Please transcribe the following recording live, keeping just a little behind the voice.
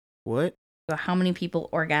What? So how many people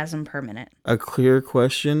orgasm per minute? A clear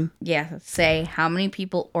question? Yeah, say how many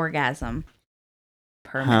people orgasm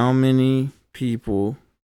per minute? How many people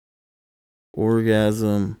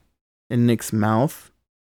orgasm in Nick's mouth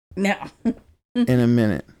No. in a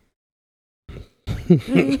minute? And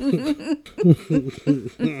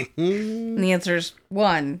the answer is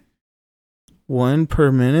 1. 1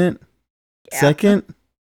 per minute? Yeah. Second?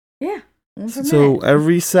 Yeah. 1 per So minute.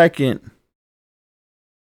 every second.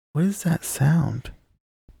 What is that sound?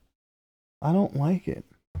 I don't like it.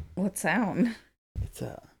 What sound? It's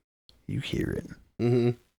you hear it. Mm-hmm.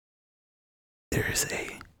 There's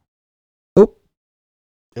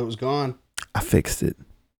It was gone. I fixed it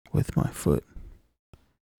with my foot.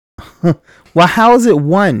 Well, how is it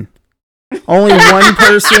 1? Only 1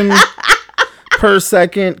 person per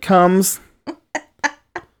second comes.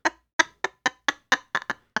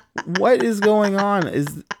 What is going on? Are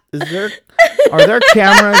there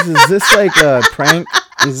cameras? Is this like a prank?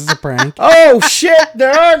 Is this a prank? Oh shit,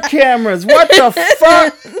 there are cameras. What the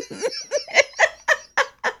fuck?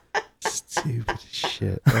 Stupid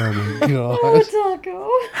shit. Oh my god. Oh, Taco.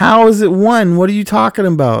 How is it 1? What are you talking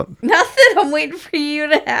about? Nothing. I'm waiting for you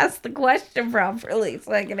to ask the question properly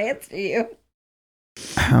so I can answer you.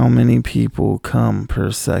 How many people come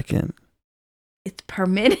per second? It's per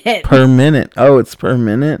minute. Per minute. Oh, it's per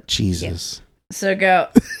minute? Jesus. So go.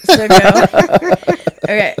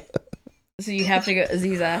 Okay. So you have to go,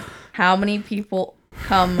 Aziza. How many people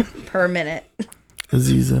come per minute?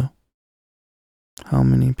 Aziza, how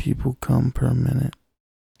many people come per minute?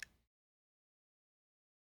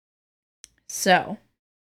 So,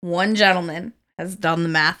 one gentleman has done the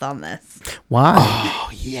math on this. Why? Oh,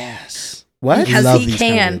 yes. What? Because Love he these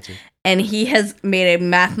kind of can. answers. And he has made a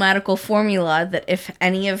mathematical formula that if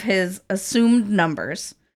any of his assumed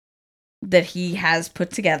numbers that he has put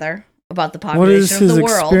together about the What is population of his the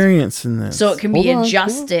world, experience in this? so it can be Hold on.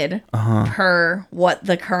 adjusted Uh-huh. per what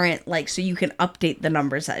the current, like, so you can update the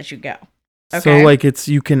numbers as you go. So Okay. like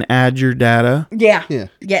you can add your data. Yeah. Yeah.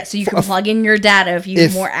 Yeah, so you can plug in your data if you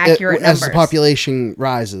have more accurate as numbers. the population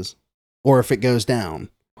rises, or if it goes down,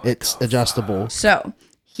 it's adjustable. So,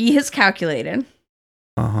 he has calculated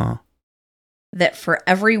Uh-huh. that for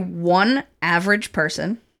every one average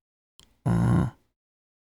person, Uh-huh.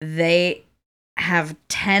 they have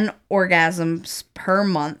 10 orgasms per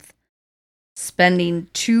month, spending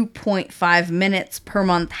 2.5 minutes per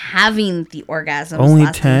month having the orgasms. Only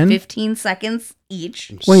lasting 10? 15 seconds each.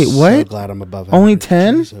 I'm Wait, so what? glad I'm above Only average.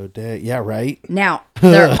 10? Jeez, yeah, right. Now,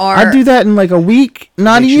 there are... I do that in like a week.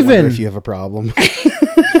 Not Makes you wonder even. if you have a problem.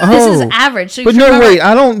 This is average. So you But have to no, remember, wait.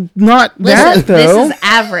 I don't. Not listen, that though. this is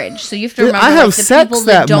average. So you have to I remember have like, the sex people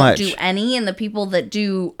that that don't much. do any and the people that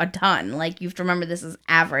do a ton. Like, you have to remember this is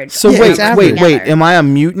average. So Yeah, wait, it's wait, average. wait. Am I a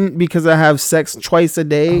mutant because I have sex twice a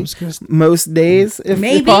day, most days, if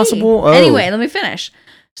Maybe. possible? Oh. Anyway, let me finish.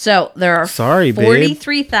 So there are Sorry, babe.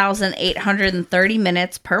 43,830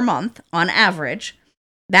 minutes per month on average.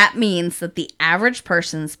 That means that the average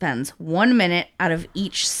person spends 1 minute out of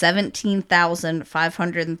each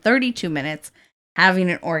 17,532 minutes having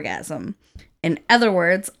an orgasm. In other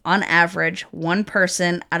words, on average, one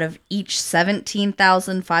person out of each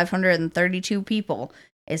 17,532 people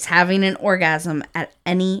is having an orgasm at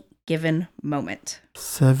any given moment.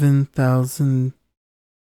 7,000.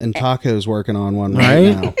 And Taco's working on one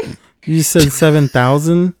Right? right now. You said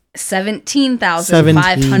 7,000.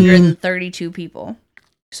 17,532 people.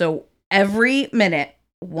 So every minute,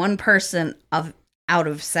 one person out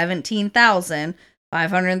of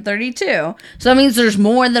 17,532. So that means there's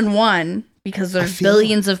more than one because there's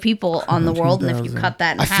billions of people on the world, and if you 17,000. cut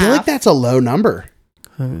that in I half, feel like that's a low number.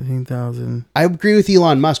 17,000. I agree with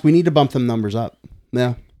Elon Musk. We need to bump them numbers up.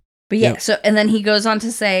 Yeah. But yeah, Yep. so and then he goes on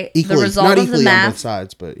to say Equally. the result Not of the equally on both math.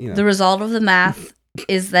 sides, but you know. The result of the math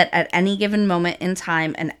is that at any given moment in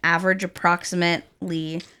time, an average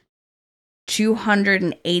approximately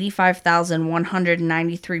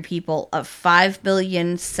 285,193 people of 5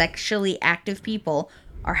 billion sexually active people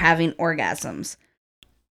are having orgasms.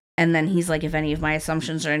 And then he's like, if any of my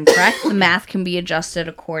assumptions are incorrect, the math can be adjusted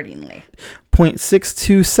accordingly.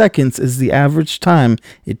 0.62 seconds is the average time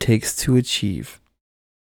it takes to achieve.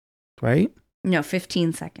 Right? No,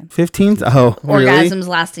 15 seconds. 15? Oh, really? Orgasms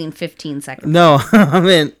lasting 15 seconds. No, I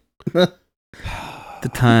meant the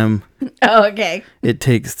time Oh, okay. it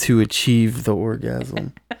takes to achieve the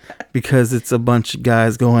orgasm. Because it's a bunch of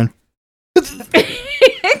guys going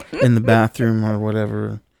in the bathroom or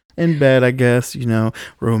whatever. In bed, I guess,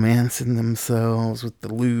 romancing themselves with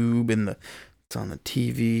the lube and it's on the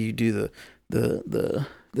TV. You do the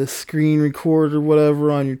the screen record or whatever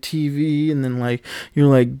on your TV, and then like you're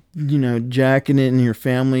like, you know, jacking it, and your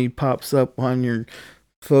family pops up on your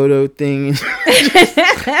photo thing.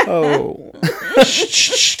 Oh,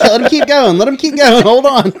 Let him keep going. Let him keep going. Hold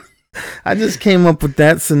on. I just came up with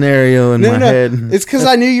that scenario in my head. It's because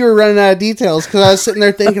I knew you were running out of details. Because I was sitting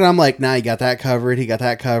there thinking, I'm like, nah, he got that covered. He got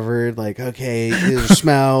that covered. Like, okay, his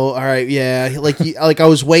smell. All right, yeah. Like I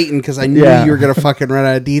was waiting because I knew you were gonna fucking run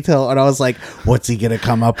out of detail, and I was like, what's he gonna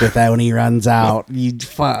come up with that when he runs out? You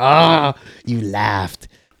laughed.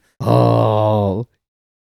 Oh,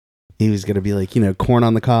 he was gonna be like, you know, corn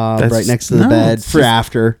on the cob right next to the bed for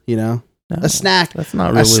after, you know. No, a snack. That's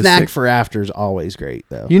not realistic. A snack for after is always great,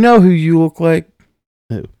 though. You know who you look like?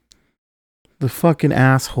 Who? The fucking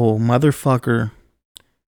asshole, motherfucker.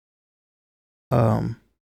 That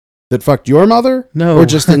fucked your mother? No. Or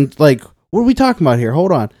just in, like, what are we talking about here?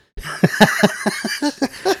 Hold on.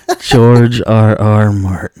 George R.R.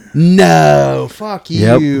 Martin. No, fuck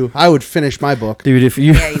you. Yep. I would finish my book. Dude, if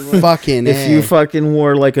you, fucking you fucking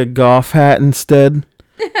wore like a golf hat instead,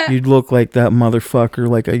 you'd look like that motherfucker,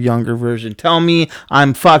 like a younger version. Tell me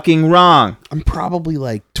I'm fucking wrong. I'm probably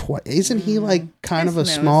like, isn't he like kind of a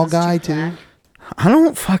small guy too? I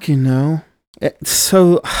don't fucking know.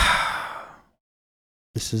 So,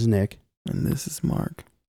 this is Nick. And this is Mark.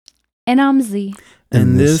 And I'm Z.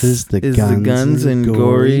 And this is the Guns and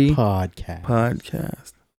Gory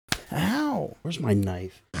podcast. Ow. Where's my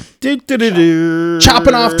knife?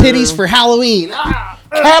 Chopping off titties for Halloween. Ah!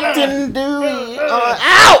 Captain Dewey.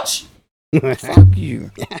 Ouch! Fuck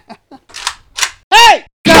you. Hey!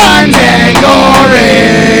 Guns and Gory!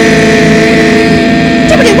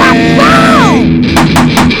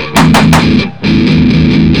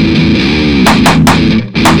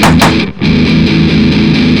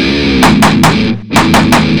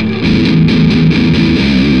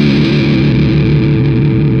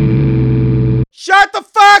 Shut the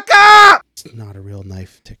fuck up! It's not a real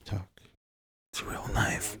knife, TikTok. It's a real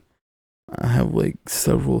knife. I have like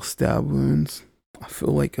several stab wounds. I feel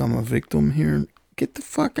like I'm a victim here. Get the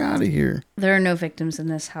fuck out of here. There are no victims in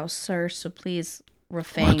this house, sir, so please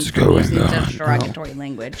refrain What's from going using on? such derogatory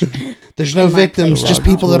language. There's no victims, just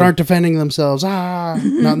people that aren't defending themselves. Not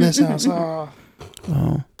in this house. Oh,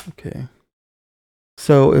 okay.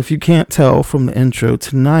 So if you can't tell from the intro,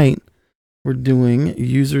 tonight we're doing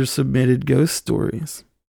user-submitted ghost stories.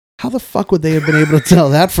 How the fuck would they have been able to tell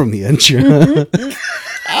that from the intro?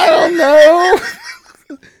 I don't know.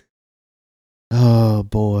 Oh,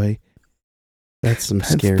 boy. That's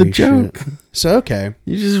scary the joke. Shit. So, okay.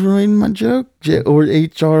 You just ruined my joke. Or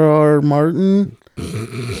H.R.R. Martin.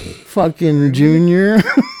 Fucking Junior.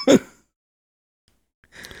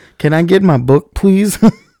 Can I get my book, please?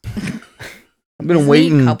 I've been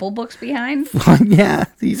waiting. A couple books behind? Yeah,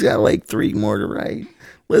 he's got like 3 more to write.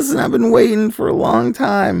 Listen, I've been waiting for a long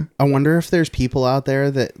time. I wonder if there's people out there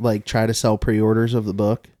that like try to sell pre-orders of the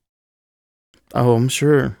book. Oh, I'm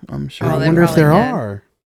sure. I wonder if there are.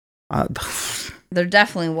 There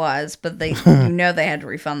definitely was, but they they had to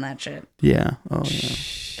refund that shit. Yeah. Oh, yeah.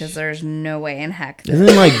 Because there's no way in heck.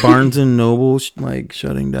 Isn't like Barnes and Noble like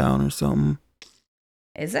shutting down or something?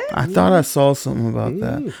 Is it? I thought I saw something about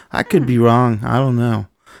that. I could be wrong. I don't know.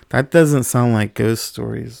 That doesn't sound like ghost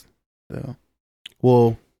stories, though.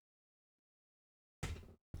 Well, I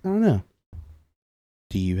don't know.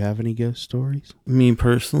 Do you have any ghost stories? Me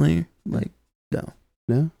personally, like, no.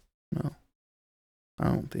 No? No. I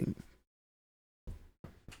don't think.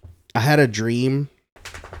 I had a dream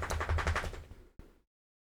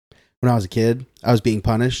when I was a kid. I was being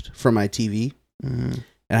punished for my TV. Mm-hmm.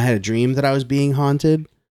 And I had a dream that I was being haunted.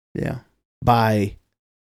 Yeah. By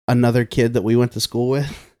another kid that we went to school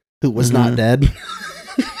with who was not dead.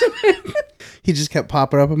 He just kept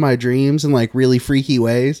popping up in my dreams in like really freaky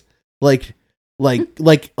ways. Like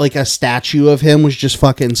a statue of him was just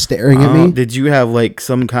fucking staring at me. Did you have like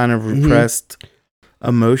some kind of repressed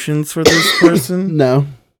emotions for this person? No.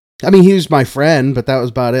 I mean, he was my friend, but that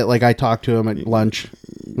was about it. Like I talked to him at lunch.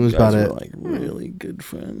 It was about it. Like really good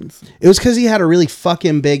friends. It was because he had a really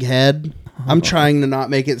fucking big head. I'm trying to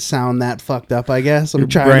not make it sound that fucked up, I guess. I'm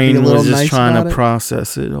trying to be a little nice trying about to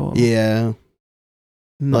process it all. Yeah.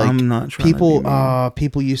 No, like, I'm not trying people, to be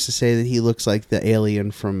people used to say that he looks like the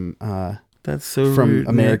alien from that's so from rude,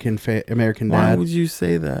 American Dad. Why would you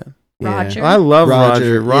say that? Roger. Yeah. I love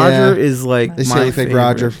Roger. Roger is like they say like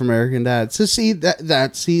Roger from American Dad. So see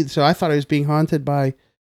so I thought I was being haunted by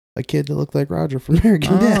a kid that looked like Roger from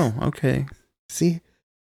American Dad. Oh, okay. See?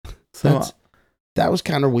 So that was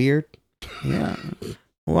kind of weird. Yeah.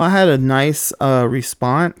 Well, I had a nice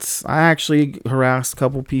response. I actually harassed a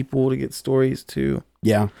couple people to get stories too.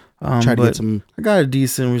 Yeah. Try to But get some. I got a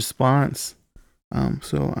decent response.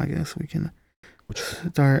 So I guess we can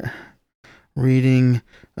start reading.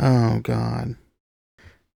 Oh God.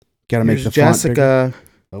 Got to make Here's the font bigger. Jessica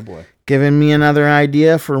Oh boy. giving me another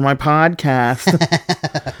idea for my podcast.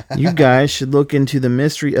 You guys should look into the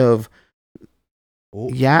mystery of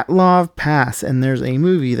Yatlov Pass, and there's a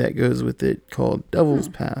movie that goes with it called Devil's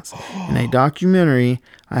Pass, and a documentary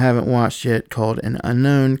I haven't watched yet called An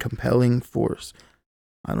Unknown Compelling Force.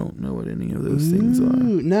 I don't know what any of those things are.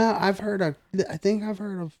 No, I think I've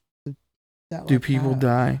heard of that. Do people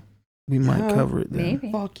die? We might cover it then.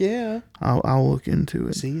 Maybe. Fuck yeah. I'll look into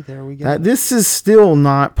it. See, there we go. This is still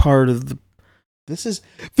not part of the. This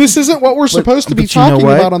isn't what we're supposed to be but you know talking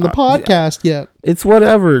what? about on the podcast yet. It's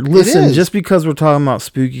whatever. Listen, is. just because we're talking about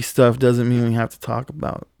spooky stuff doesn't mean we have to talk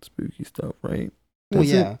about spooky stuff, right? Well,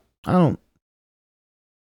 Does yeah. it? I don't.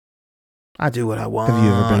 I do what I want. Have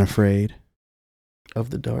you ever been afraid of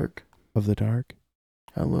the dark? of the dark?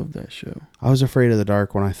 I love that show. I was afraid of the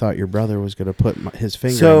dark when I thought your brother was going to put his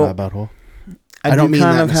finger So, in my butthole. I don't do mean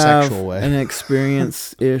kind that of in a have sexual way. an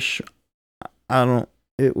experience ish. I don't.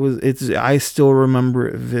 I still remember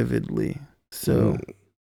it vividly. So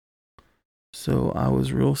I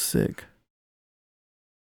was real sick,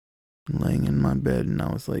 laying in my bed, and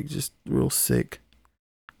I was like just real sick,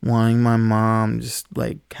 wanting my mom, just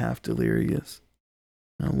like half delirious.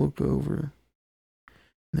 And I look over,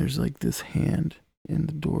 and there's like this hand in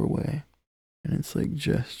the doorway, and it's like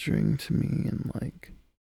gesturing to me and like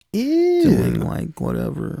doing like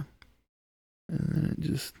whatever, and then it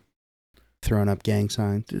just Throwing up gang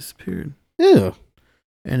signs. disappeared. Ew.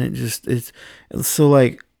 And it's so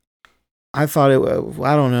like I thought it.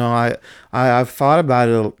 I don't know. I've thought about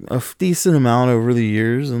it a decent amount over the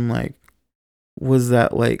years, and like, was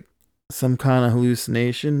that like some kind of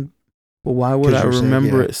hallucination? But why would I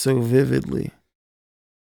remember it so vividly?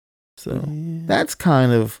 So that's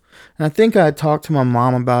kind of. And I think I talked to my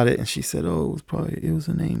mom about it, and she said, "Oh, it was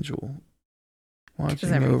an angel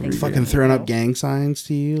watching over you." Fucking throwing up gang signs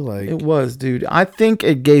to you, like It was, dude. I think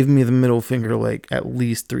it gave me the middle finger like at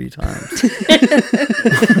least 3 times.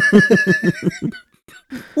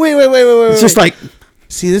 Wait. It's just like,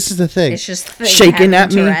 see, this is the thing. It's just shaking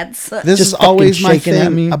at me. This just is always my shaking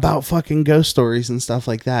at me. thing about fucking ghost stories and stuff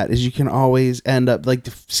like that. Is you can always end up like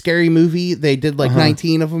the Scary Movie. They did like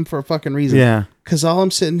 19 of them for a fucking reason. Yeah. Because all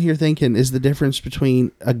I'm sitting here thinking is the difference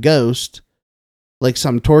between a ghost, like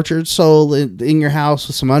some tortured soul in your house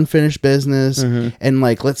with some unfinished business, and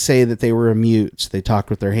like let's say that they were a mute, so they talked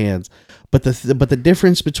with their hands. But the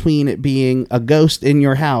difference between it being a ghost in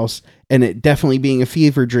your house and it definitely being a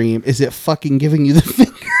fever dream is it fucking giving you the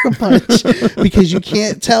finger punch. Because you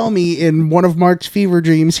can't tell me in one of Mark's fever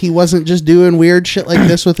dreams he wasn't just doing weird shit like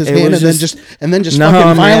this with his hand and then just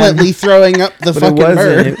fucking violently throwing up the fucking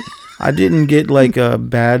bird. I didn't get like a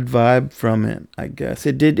bad vibe from it, I guess.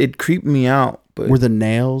 It creeped me out. But were the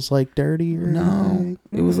nails like dirty or no, anything?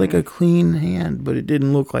 It was like a clean hand, but it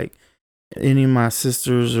didn't look like any of my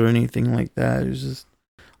sisters or anything like that. It was just,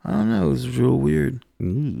 I don't know, it was real weird.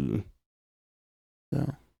 Ooh.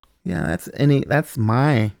 So yeah, that's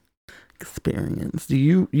my experience.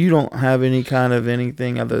 You don't have any kind of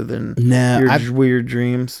anything other than your weird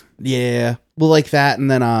dreams? Yeah, well, like that, and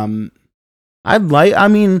then I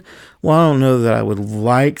don't know that I would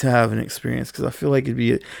like to have an experience because I feel like it'd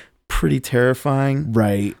be pretty terrifying,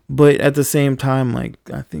 right? But at the same time, like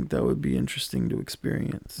I think that would be interesting to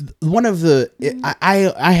experience. One of the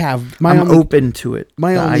I have I'm open to it.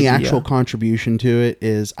 My only actual contribution to it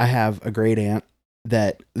is I have a great aunt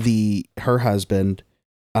that her husband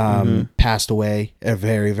passed away at a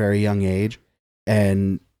very, very young age,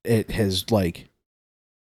 and it has like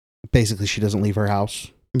basically she doesn't leave her house.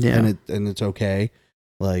 Yeah, and it's okay.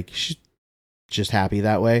 Like she's just happy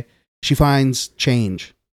that way. She finds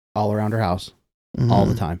change all around her house all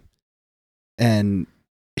the time, and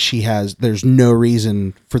there's no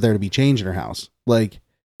reason for there to be change in her house, like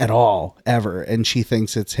at all, ever. And she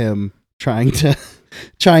thinks it's him trying to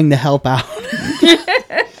help out.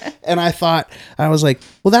 And I was like,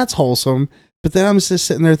 well, that's wholesome. But then I'm just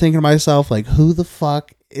sitting there thinking to myself, like, who the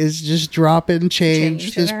fuck is just dropping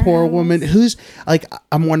change this poor woman? Who's like,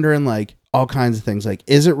 I'm wondering like all kinds of things. Like,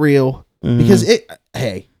 is it real? Because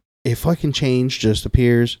if fucking change just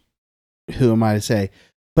appears, who am I to say?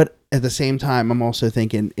 But at the same time, I'm also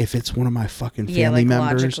thinking if it's one of my fucking family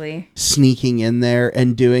members sneaking in there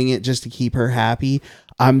and doing it just to keep her happy,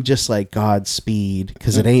 I'm just like, Godspeed,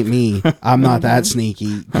 because it ain't me. I'm not that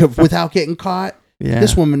sneaky. Without getting caught. Yeah.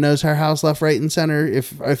 This woman knows her house left, right, and center.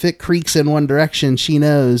 If it creaks in one direction, she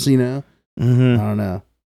knows, you know. I don't know.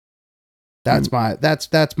 That's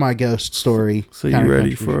my ghost story. So you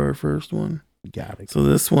ready for our first one? Got it. So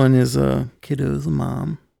this one is Kiddo's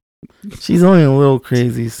mom. She's only a little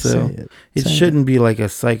crazy, so it shouldn't be like a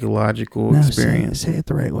psychological experience. Say it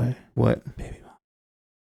the right way. What?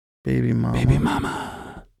 Baby mama. Baby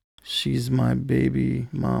mama. She's my baby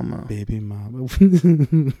mama. Baby mama.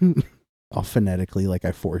 All phonetically, like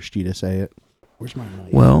I forced you to say it. Where's my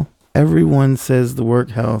knife? Well, everyone says the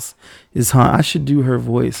workhouse is haunted. I should do her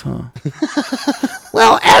voice, huh?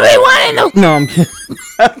 Well, everyone in the... No, I'm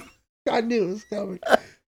kidding. I knew it was coming.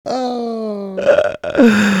 Oh.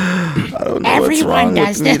 I don't know what's wrong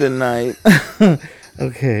with me tonight.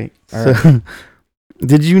 Okay. All So, right.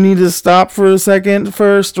 did you need to stop for a second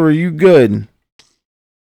first, or are you good?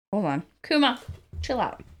 Hold on. Kuma, chill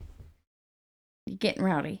out. You're getting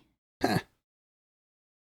rowdy. Okay.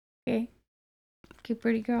 Okay,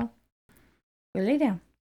 pretty girl. Go lay down.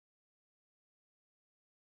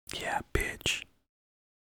 Yeah, bitch.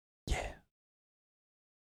 Yeah.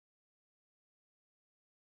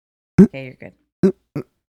 Okay, you're good.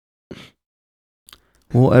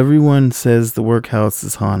 Well, everyone says the workhouse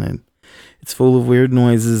is haunted. It's full of weird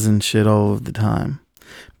noises and shit all of the time.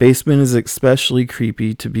 Basement is especially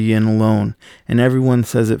creepy to be in alone, and everyone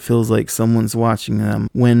says it feels like someone's watching them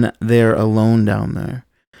when they're alone down there.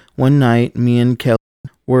 One night, me and Kelly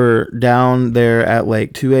were down there at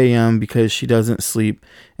like 2 a.m. because she doesn't sleep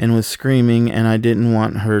and was screaming, and I didn't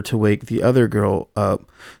want her to wake the other girl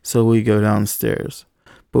up, so we go downstairs.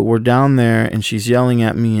 But we're down there, and she's yelling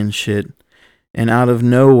at me and shit, and out of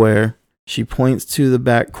nowhere, she points to the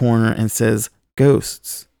back corner and says,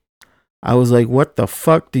 "Ghosts." I was like, "What the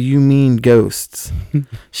fuck do you mean ghosts?"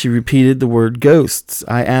 She repeated the word ghosts.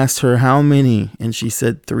 I asked her how many, and she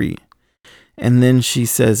said 3. And then she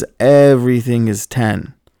says, everything is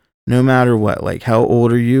 10. No matter what. Like, how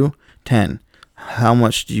old are you? 10. How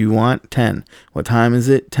much do you want? 10. What time is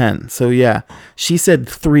it? 10. So yeah, she said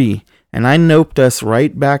 3, and I noped us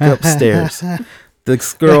right back upstairs.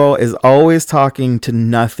 This girl is always talking to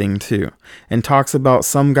nothing too, and talks about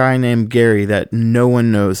some guy named Gary that no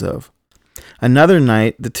one knows of. Another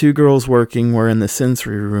night, the 2 girls working were in the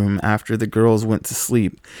sensory room after the girls went to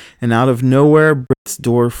sleep, and out of nowhere, Britt's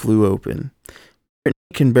door flew open.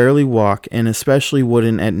 Brittany can barely walk, and especially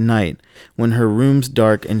wouldn't at night, when her room's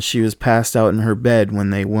dark and she was passed out in her bed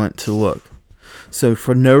when they went to look. So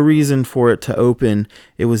for no reason for it to open,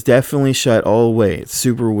 it was definitely shut all the way. It's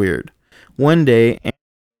super weird. One day, Angela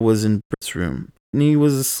was in Britt's room. Brittany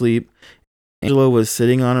was asleep. Angela was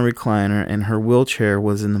sitting on a recliner, and her wheelchair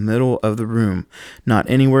was in the middle of the room, not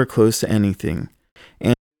anywhere close to anything.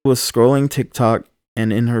 Angela was scrolling TikTok,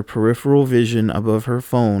 and in her peripheral vision above her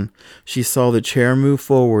phone, she saw the chair move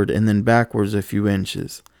forward and then backwards a few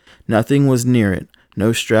inches. Nothing was near it.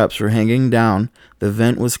 No straps were hanging down. The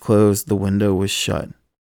vent was closed. The window was shut.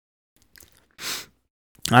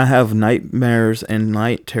 I have nightmares and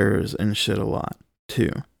night terrors and shit a lot,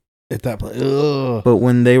 too. At that point, ugh. But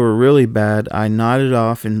when they were really bad, I nodded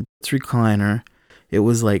off in its recliner. It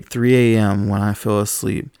was like 3 a.m. when I fell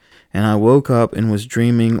asleep, and I woke up and was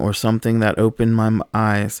dreaming or something that opened my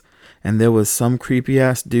eyes, and there was some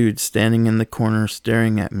creepy-ass dude standing in the corner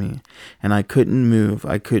staring at me, and I couldn't move,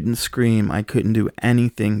 I couldn't scream, I couldn't do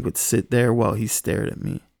anything but sit there while he stared at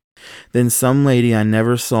me. Then some lady I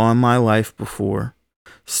never saw in my life before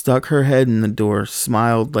stuck her head in the door,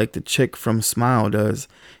 smiled like the chick from Smile does,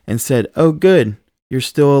 and said, "Oh good, you're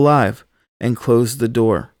still alive," and closed the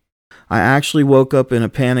door. I actually woke up in a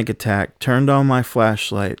panic attack, turned on my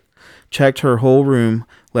flashlight, checked her whole room,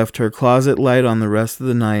 left her closet light on the rest of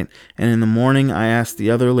the night, and in the morning I asked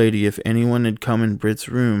the other lady if anyone had come in Britt's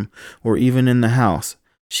room or even in the house.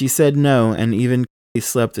 She said no, and even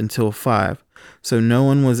slept until 5, so no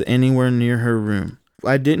one was anywhere near her room.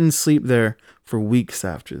 I didn't sleep there for weeks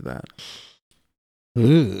after that.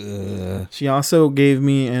 Ugh. She also gave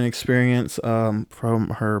me an experience from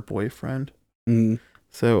her boyfriend. Mm.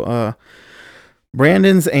 So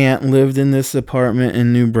Brandon's aunt lived in this apartment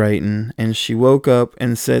in New Brighton, and she woke up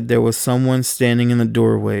and said there was someone standing in the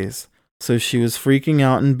doorways. So she was freaking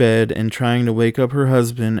out in bed and trying to wake up her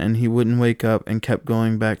husband, and he wouldn't wake up and kept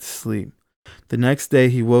going back to sleep. The next day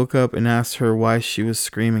he woke up and asked her why she was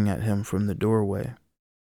screaming at him from the doorway.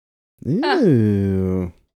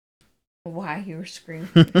 Ew. Why you were screaming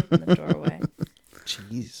in the doorway.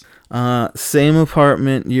 Jeez. Same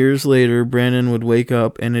apartment. Years later, Brandon would wake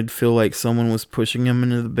up and it'd feel like someone was pushing him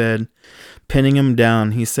into the bed, pinning him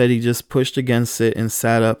down. He said he just pushed against it and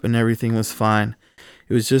sat up and everything was fine.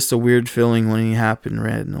 It was just a weird feeling when it happened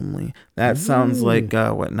randomly. That sounds like,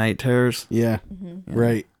 what, night terrors? Yeah. Mm-hmm. Yeah.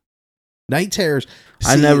 Right. Night terrors.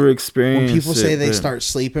 I See, never when experienced people say it, they but- start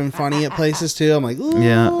sleeping funny at places too, I'm like, ooh.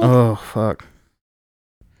 Yeah. Oh fuck.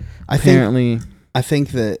 I think Apparently,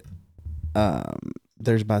 that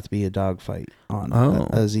there's about to be a dog fight on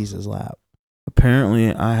Aziz's lap.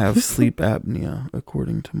 apparently, I have sleep apnea,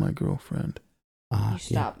 according to my girlfriend. You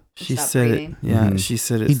stop. She stop said breathing. it. Yeah, Mhm. she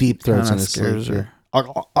said it. He deep throats in kinda his sleep. scares her.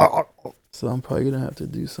 Yeah. So I'm probably gonna have to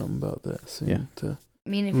do something about that soon. Yeah. To I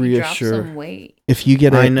mean, if you reassure. drop some weight. If you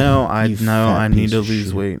get I know. I you know. fat I need piece to of lose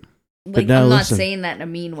shit. weight. Like, no, I'm not listen. saying that in a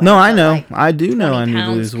mean way. No, I but, know. like, I do know. 20 I need to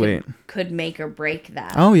pounds lose weight. Could make or break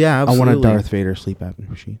that. Oh yeah, absolutely. I want a Darth Vader sleep apnea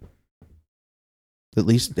machine. At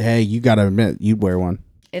least, hey, you gotta admit, you'd wear one.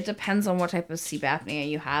 It depends on what type of sleep apnea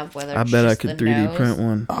you have. Whether I it's bet I just could the 3D nose, print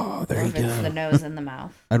one. Oh, or there you if it's the go. nose and the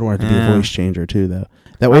mouth. I'd want it to be Yeah. a voice changer too, though.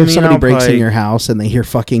 That way, I if mean, somebody I'll breaks in probably- your house and they hear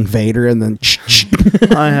fucking Vader, and then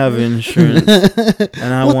I have insurance,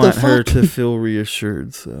 and I What the want her fuck? to feel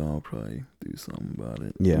reassured. So I'll probably do something about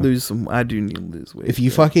it. Yeah. Lose some. I do need to lose weight. If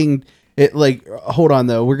you though. fucking it, like, hold on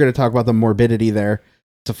though, we're gonna talk about the morbidity there.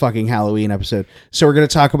 It's a fucking Halloween episode, so we're gonna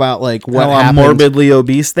talk about like what I'm happened. morbidly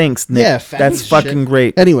obese. Thanks, Nick. Yeah, fat That's as fucking shit.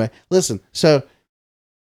 great. Anyway, listen. So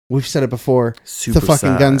we've said it before. Super The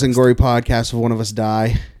fucking Guns and sized. Gory podcast. If one of us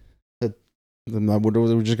die,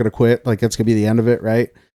 we're just gonna quit. Like, that's gonna be the end of it, right?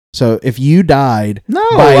 So if you died No,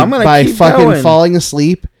 by I'm gonna by keep fucking going. falling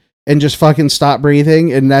asleep and just fucking stop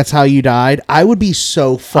breathing, and that's how you died, I would be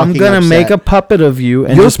so fucking. I'm gonna upset. make a puppet of you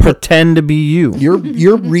and You're just pretend to be you.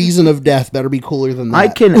 your reason of death better be cooler than that. I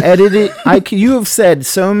can edit it. You have said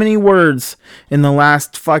so many words in the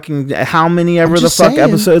last fucking how many ever the just fuck saying,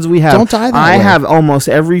 episodes we have. don't die that I way. have almost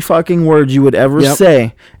every fucking word you would ever Yep.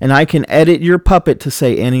 say, and I can edit your puppet to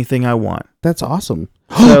say anything I want. That's awesome.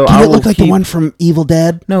 So Can I it will look like the keep- one from Evil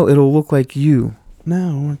Dead? No, it'll look like you. No,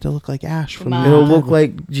 I want it to look like Ash from. Come Evil It'll on. look Dead.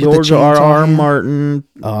 like the George chainsaw R.R. hand? Martin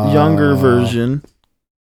younger version.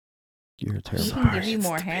 You're a He terrible. can give you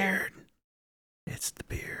more hair. It's the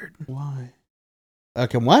beard. Why?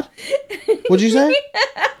 Okay, what? What'd you say?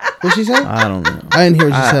 What'd she say? I don't know. I didn't hear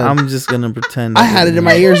what you said. I'm just gonna pretend. I had it in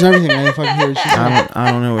my ears and everything. I didn't fucking hear what she said.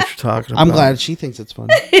 I don't know what you're talking about. I'm glad she thinks it's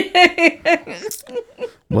funny.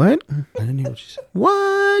 What? I didn't hear what she said.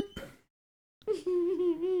 What?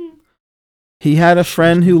 He had a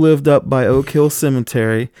friend who lived up by Oak Hill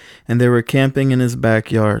Cemetery, and they were camping in his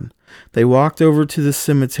backyard. They walked over to the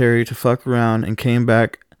cemetery to fuck around and came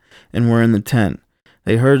back and were in the tent.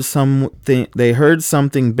 They heard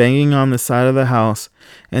something banging on the side of the house,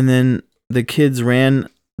 and then the kid's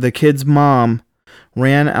mom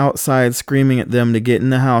ran outside screaming at them to get in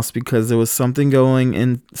the house because there was something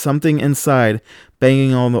inside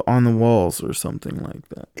banging on the walls or something like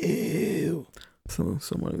that. Ew. So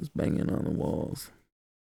somebody was banging on the walls.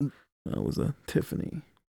 That was a Tiffany.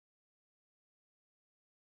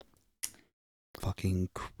 Fucking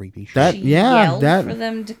creepy shit. That- She yeah, yelled that- for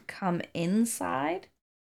them to come inside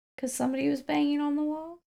because somebody was banging on the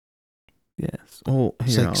wall. Yes. Oh,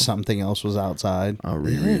 It's here, like something else was outside. I'll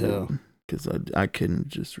reread Ew. it because I couldn't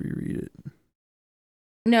just reread it.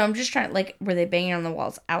 No, I'm just trying. Like, were they banging on the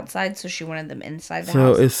walls outside? So she wanted them inside the So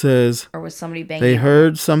house, it says or was somebody banging? they on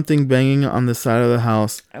heard something banging on the side of the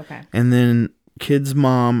house, the- Okay. and then kid's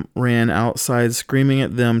mom ran outside screaming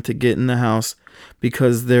at them to get in the house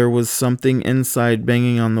because there was something inside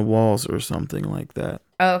banging on the walls or something like that.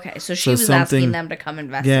 Oh, okay. So she So was something- asking them to come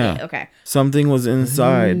investigate. Yeah. Okay. Something was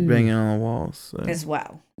inside Ooh. banging on the walls. So. As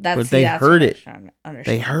well. That's But they that's heard what I it. was trying to understand.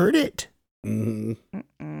 They heard it. Mhm.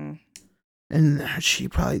 Mm-mm. And she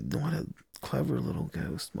probably, what a clever little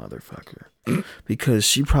ghost motherfucker. Because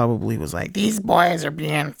she probably was like, these boys are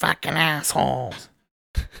being fucking assholes.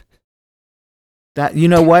 That, you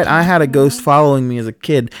know what? I had a ghost following me as a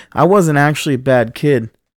kid. I wasn't actually a bad kid.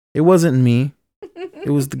 It wasn't me. It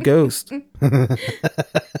was the ghost.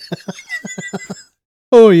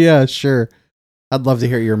 Oh yeah, sure. I'd love to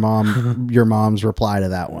hear your mom's reply to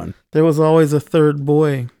that one. There was always a third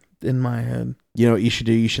boy in my head. You know what you should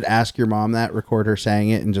do? You should ask your mom that, record her saying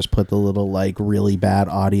it, and just put the little like really bad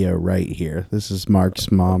audio right here. This is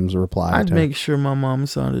Mark's mom's reply I'd to make sure my mom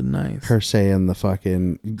sounded nice. her saying the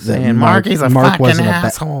fucking that Saying, Marky's a fucking wasn't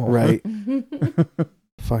asshole. right?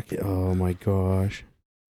 Fuck it. Oh my gosh.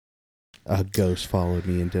 A ghost followed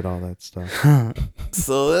me and did all that stuff.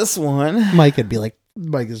 So this one Mike would be like,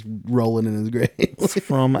 Mike is rolling in his grave. is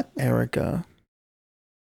from Erica.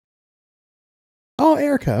 Oh,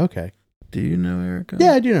 Erica. Okay. Do you know Erica?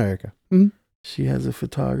 Yeah, I do know Erica. Mhm. She has a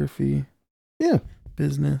photography Yeah.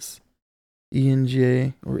 business.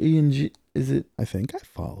 ENJ or ENG, is it? I think I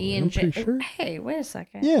follow. her. Ian I'm J- pretty sure. Hey, wait a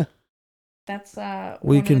second. Yeah. That's We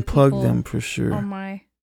one of can the plug people them for sure. on my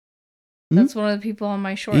That's one of the people on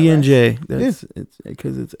my short E and list. J. That's it's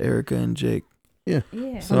because it's Erica and Jake. Yeah.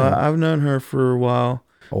 Yeah. So I've known her for a while.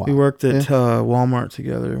 Oh, wow. We worked at Walmart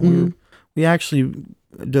together. We actually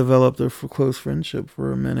developed a close friendship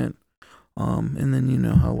for a minute. And then you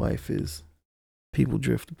know how life is. People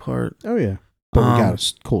drift apart. Oh yeah. But we got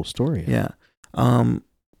a cool story. Yeah.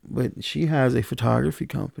 But she has a photography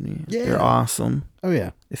company. Yeah. They're awesome. Oh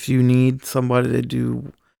yeah. If you need somebody to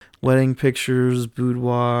do wedding pictures,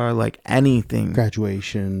 boudoir, like anything,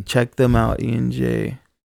 Graduation. check them out. E&J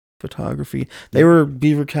Photography. They were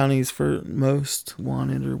Beaver County's for most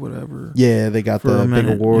wanted or whatever. Yeah, they got for the a big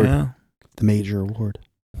minute. award. Yeah. The major award.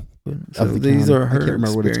 So Of the these county. are I her can't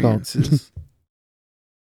remember what it's called. experiences.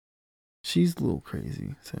 She's a little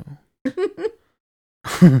crazy, so.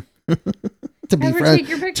 To be Have her friends. take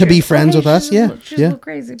your To pictures. be friends with us, she's yeah. She's a Yeah. little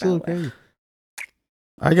crazy. It's a little by the way.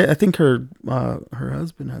 crazy. I think her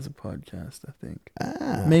husband has a podcast, I think.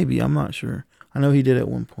 Ah. Maybe, I'm not sure. I know he did at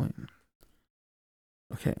one point.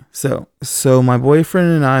 Okay, so my boyfriend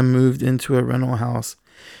and I moved into a rental house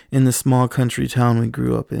in the small country town we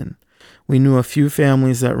grew up in. We knew a few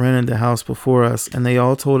families that rented the house before us, and they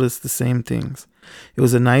all told us the same things. It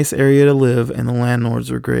was a nice area to live, and the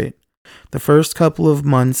landlords were great. The first couple of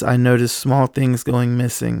months, I noticed small things going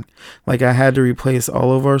missing, like I had to replace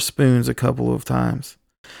all of our spoons a couple of times.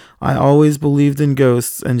 I always believed in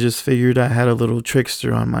ghosts and just figured I had a little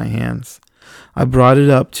trickster on my hands. I brought it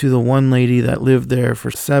up to the one lady that lived there for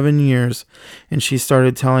 7 years, and she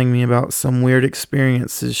started telling me about some weird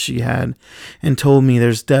experiences she had and told me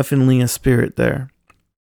there's definitely a spirit there.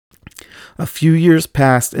 A few years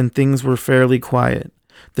passed and things were fairly quiet.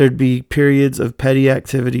 There'd be periods of petty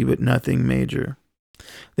activity, but nothing major.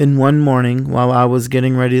 Then one morning, while I was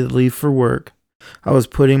getting ready to leave for work, I was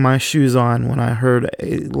putting my shoes on when I heard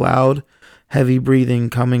a loud, heavy breathing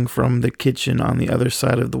coming from the kitchen on the other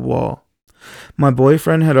side of the wall. My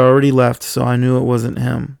boyfriend had already left, so I knew it wasn't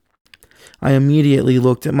him. I immediately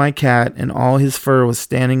looked at my cat, and all his fur was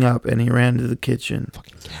standing up, and he ran to the kitchen.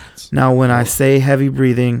 Fucking cats. Now, when I say heavy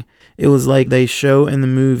breathing, it was like they show in the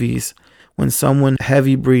movies when someone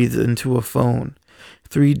heavy breathes into a phone.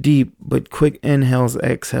 3 deep but quick inhales,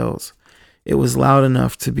 exhales. It was loud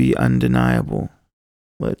enough to be undeniable.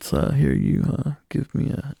 Let's hear you give me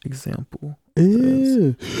an example.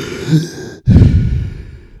 Ew.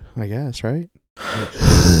 I guess, right?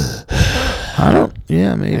 I don't.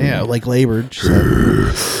 Yeah, maybe. Yeah, like labored. She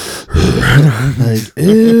said. Like,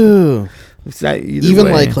 ew. It's that either Even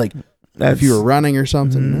way. like if you were running or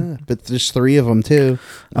something. But there's 3 of them too.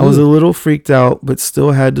 I was a little freaked out, but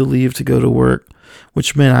still had to leave to go to work,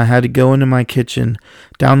 which meant I had to go into my kitchen,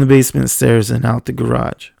 down the basement stairs, and out the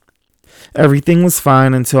garage. Everything was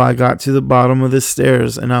fine until I got to the bottom of the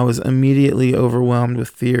stairs, and I was immediately overwhelmed with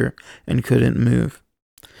fear and couldn't move.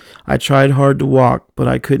 I tried hard to walk, but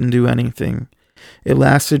I couldn't do anything. It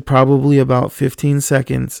lasted probably about 15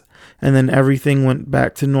 seconds, and then everything went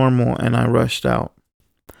back to normal, and I rushed out.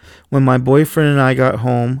 When my boyfriend and I got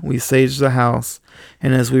home, we saged the house,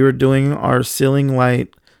 and as we were doing, our ceiling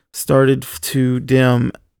light started to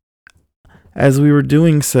dim. As we were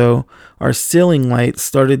doing so, our ceiling light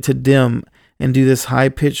started to dim and do this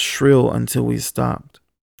high-pitched shrill until we stopped.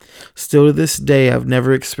 Still to this day, I've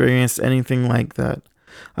never experienced anything like that.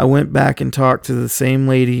 I went back and talked to the same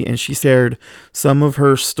lady, and she shared some of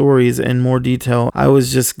her stories in more detail. I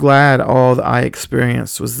was just glad all that I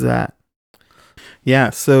experienced was that. Yeah,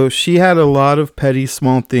 so she had a lot of petty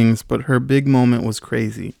small things, but her big moment was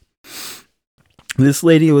crazy. This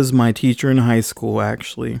lady was my teacher in high school,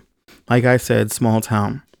 actually. Like I said, small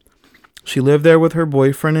town. She lived there with her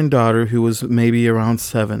boyfriend and daughter, who was maybe around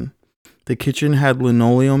 7. The kitchen had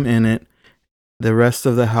linoleum in it. The rest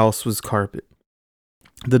of the house was carpet.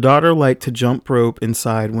 The daughter liked to jump rope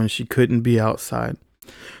inside when she couldn't be outside.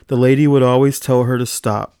 The lady would always tell her to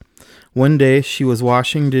stop. One day, she was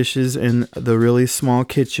washing dishes in the really small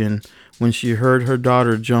kitchen when she heard her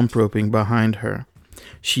daughter jump roping behind her.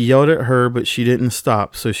 She yelled at her, but she didn't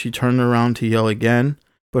stop, so she turned around to yell again,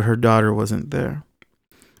 but her daughter wasn't there.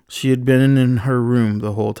 She had been in her room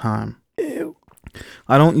the whole time. Ew.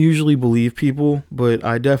 I don't usually believe people, but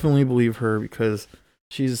I definitely believe her because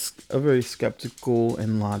she's a very skeptical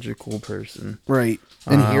and logical person. Right.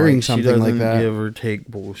 And hearing something like that. She doesn't give or take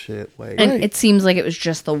bullshit. Like, And it seems like it was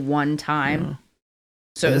just the one time. Yeah.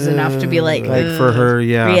 So it was enough to be like for her,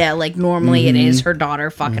 yeah. Yeah, like normally it is her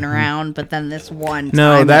daughter fucking around, but then this one time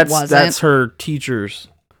No, it that's wasn't. her teacher's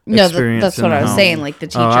No, experience. that's in what the I was house. saying, like the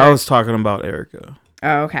teacher. Oh, I was talking about Erica.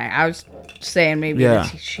 Oh, okay. I was saying maybe Yeah.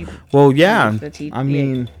 she Well, yeah. the teacher. I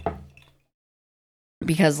mean,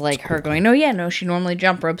 because like her going, oh yeah, no, she normally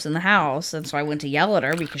jump ropes in the house, and so I went to yell at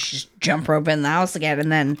her because she's jump rope in the house again,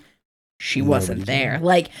 and then she wasn't there.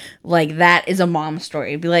 Like that is a mom story.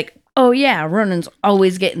 It'd be like, oh yeah, Ronan's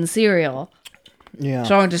always getting cereal. Yeah.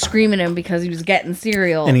 So I went to scream at him because he was getting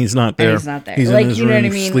cereal. And he's not there. And he's not there. He's like, in his you know room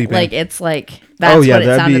what I mean? sleeping. Like, it's like, that's yeah, what it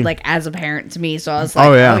that'd sounded be- like as a parent to me. So I was like,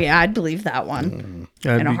 Oh, yeah. I'd believe that one.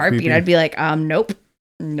 That'd In a be heartbeat, creepy. I'd be like, nope.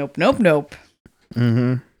 Nope, nope, nope.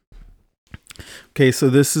 Mm-hmm. Okay, so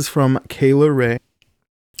this is from Kayla Ray.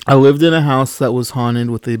 I lived in a house that was haunted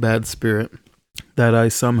with a bad spirit that I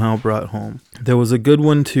somehow brought home. There was a good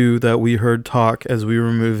one too that we heard talk as we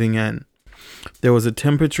were moving in. There was a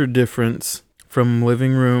temperature difference from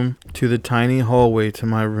living room to the tiny hallway to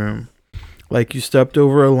my room. Like you stepped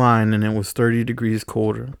over a line and it was 30 degrees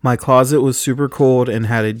colder. My closet was super cold and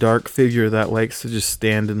had a dark figure that likes to just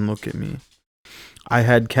stand and look at me. I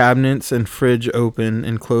had cabinets and fridge open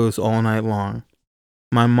and closed all night long.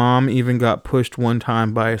 My mom even got pushed one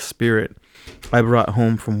time by a spirit I brought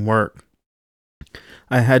home from work.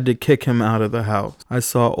 I had to kick him out of the house. I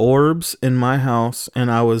saw orbs in my house,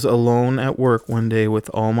 and I was alone at work one day with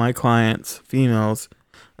all my clients, females,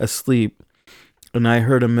 asleep, and I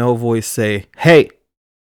heard a male voice say, "Hey!"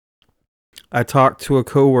 I talked to a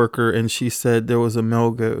coworker, and she said there was a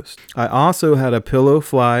male ghost. I also had a pillow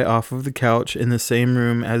fly off of the couch in the same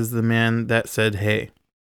room as the man that said, "Hey."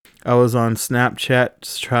 I was on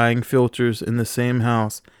Snapchat trying filters in the same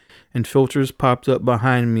house, and filters popped up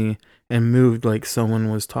behind me and moved like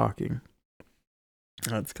someone was talking.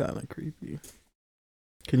 That's kind of creepy.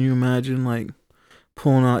 Can you imagine like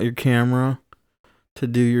pulling out your camera to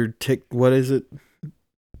do your what is it?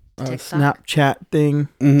 Snapchat thing.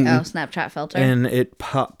 Mm-hmm. Oh, Snapchat filter. And it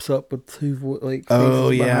pops up with two like Oh,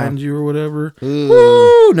 faces yeah. behind you or whatever. Ooh.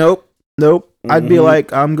 Woo! Nope. I'd be Mhm.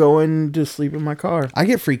 like, I'm going to sleep in my car. I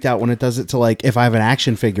get freaked out when it does it to like if I have an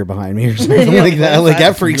action figure behind me or something like that. Like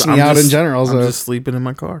that freaks me I'm out just- in general. I'm So. just sleeping in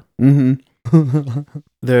my car. Mm-hmm.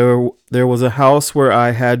 There was a house where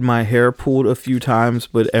I had my hair pulled a few times,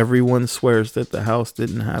 but everyone swears that the house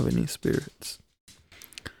didn't have any spirits.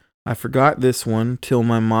 I forgot this one till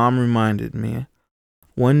my mom reminded me.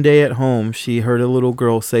 One day at home, she heard a little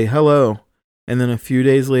girl say hello, and then a few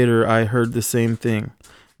days later, I heard the same thing.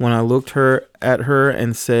 When I looked at her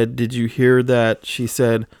and said, "Did you hear that?" She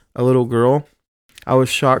said, "A little girl?" I was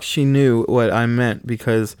shocked she knew what I meant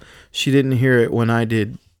because she didn't hear it when I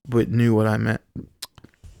did, but knew what I meant.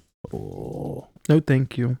 Oh. No,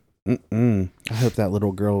 thank you. Mm-mm. I hope that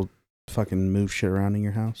little girl fucking moves shit around in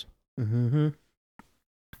your house. Mm-hmm.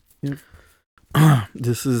 Yep.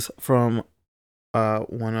 This is from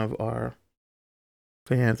one of our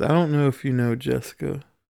fans. I don't know if you know Jessica.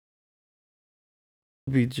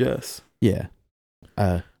 Be Jess. Yeah.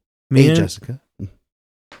 Me Hey, and- Jessica.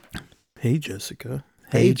 Hey Jessica.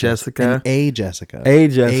 Hey Jessica. And A Jessica. Hey A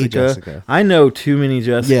Jessica. Jessica. I know too many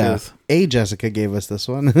Jessicas. Yeah. A Jessica gave us this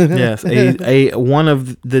one. Yes. A one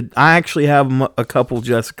of the. I actually have a couple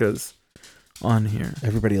Jessicas on here.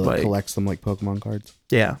 Everybody like Like- collects them like Pokemon cards.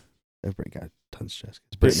 Yeah. Everybody got tons of Jessicas.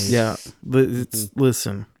 But Brittany's- yeah.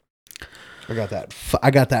 Listen. I got that.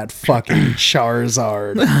 I got that fucking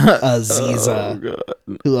Charizard. Aziza. Oh,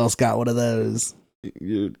 God. Who else got one of those?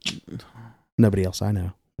 You- Nobody else I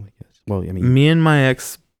know. I guess. Well, I mean, Me and my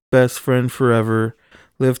ex best friend forever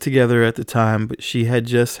lived together at the time, but she had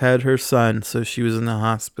just had her son, so she was in the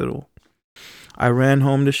hospital. I ran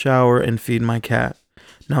home to shower and feed my cat.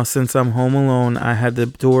 Now, since I'm home alone, I had the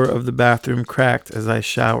door of the bathroom cracked as I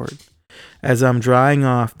showered. As I'm drying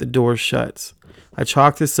off, the door shuts. I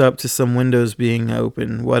chalk this up to some windows being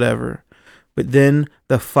open, whatever. But then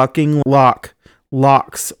the fucking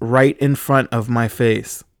locks right in front of my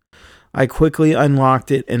face. I quickly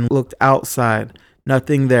unlocked it and looked outside.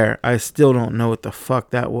 Nothing there. I still don't know what the fuck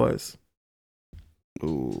that was.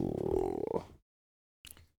 ooh.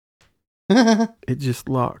 It just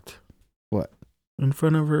locked. What? In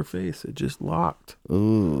front of her face. It just locked.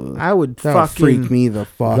 Ooh. I would That would fucking freak me the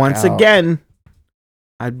fuck once out. again.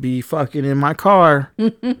 I'd be fucking in my car.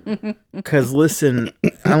 Cause listen,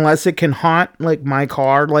 unless it can haunt like my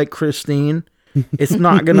car, like Christine, it's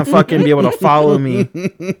not gonna fucking be able to follow me.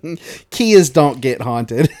 Kias don't get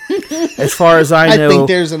haunted. As far as I know, think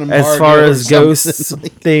there's an embargo as far or as ghosts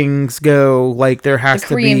something. things go, like there has The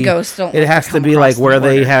to Korean be. ghosts don't. It has to come be across like the where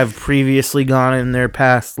they border. have previously gone in their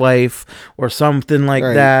past life or something like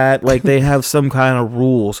Right. that. Like they have some kind of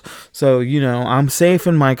rules. So, I'm safe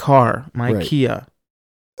in my car, my Right. Kia.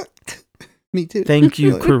 Me too. Thank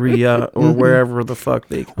you, Korea, or wherever the fuck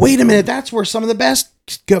they come Wait a from. minute, that's where some of the best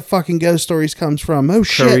fucking ghost stories comes from. Oh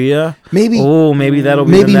shit. Korea? Maybe that'll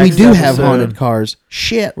be maybe the we next do have episode. haunted cars.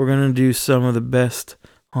 Shit. We're gonna do some of the best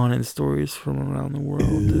haunted stories from around the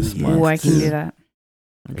world this month. Ooh, I can do that.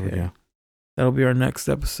 There we Okay. go. That'll be our next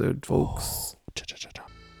episode, folks.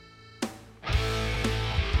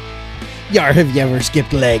 Yar, have you ever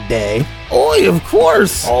skipped leg day? Oh, of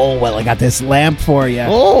course. Oh, well, I got this lamp for you.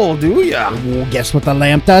 Oh, do ya? Oh, guess what the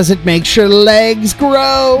lamp does? It makes your legs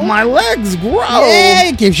grow. My legs grow. Yeah,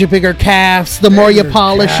 it gives you bigger calves the more you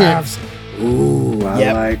polish calves. it. Ooh, I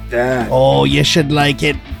Yep. like that. Oh, you should like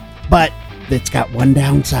it. But it's got one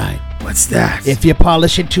downside. What's that? If you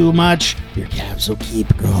polish it too much, your calves will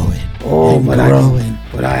keep growing. and but growing.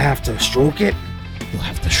 I have to stroke it You'll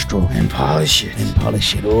have to stroke and polish it and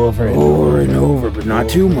polish it over and over and over, but not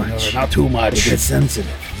too much. Not too much. It gets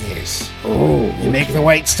sensitive. Yes. Oh, You make the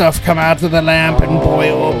white stuff come out of the lamp, and boy,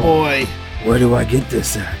 oh boy, where do I get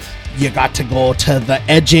this at? you got to go to the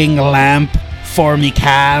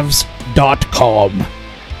edginglampformecalves.com.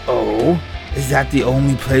 Oh, is that the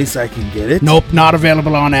only place I can get it? Nope, not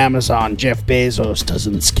available on Amazon. Jeff Bezos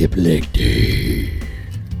doesn't skip leg day.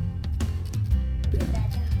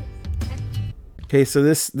 Okay, so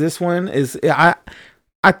this one is I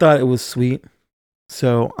thought it was sweet,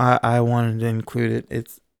 so I wanted to include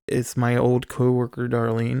it. It's my old coworker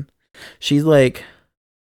Darlene. She's like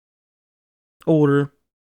older,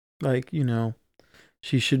 like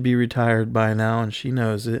she should be retired by now, and she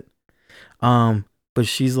knows it. But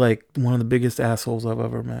she's like one of the biggest assholes I've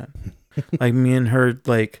ever met. Like me and her,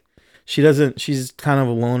 like she's kind of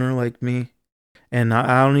a loner like me. And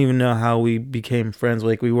I don't even know how we became friends.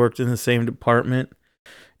 Like, we worked in the same department.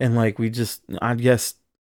 And, like, we just, I guess,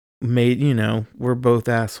 made, we're both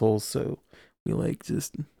assholes. So, we, like,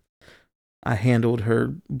 I handled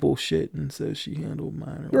her bullshit. And so she handled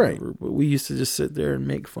mine or Right. whatever. But we used to just sit there and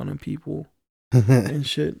make fun of people and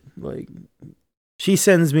shit. Like, she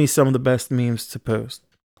sends me some of the best memes to post.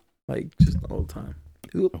 Like, just all the time.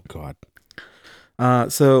 Oop. Oh,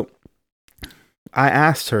 God. So I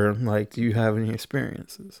asked her, like, do you have any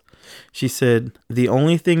experiences? She said, the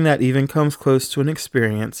only thing that even comes close to an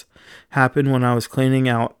experience happened when I was cleaning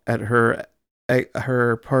out at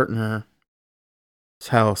her partner's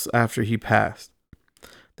house after he passed.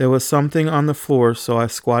 There was something on the floor, so I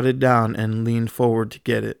squatted down and leaned forward to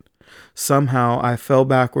get it. Somehow, I fell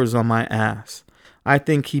backwards on my ass. I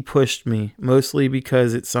think he pushed me, mostly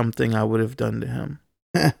because it's something I would have done to him.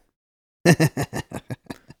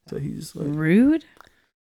 So he's like, Rude?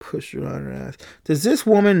 push her on her ass. Does this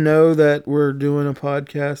woman know that we're doing a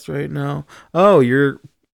podcast right now? Oh, you're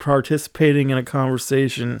participating in a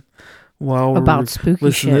conversation while About we're spooky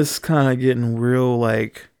listen, shit. this kind of getting real,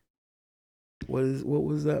 like, what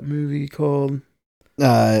was that movie called?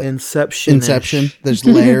 Inception. Inception. There's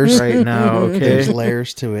layers. Right now, okay? There's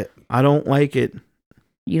layers to it. I don't like it.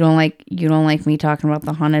 You don't like me talking about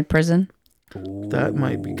the haunted prison? That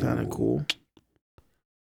might be kind of cool.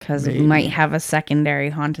 Because we Maybe. might have a secondary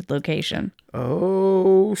haunted location.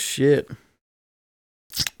 Oh, shit.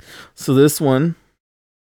 So this one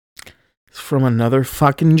is from another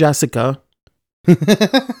fucking Jessica.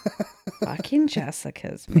 Fucking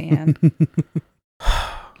Jessica's, man.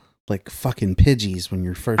 Like fucking Pidgeys when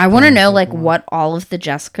you're first. I want to playing know, like, Pokemon. what all of the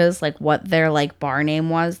Jessicas, like, what their, like, bar name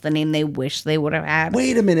was, the name they wish they would have had.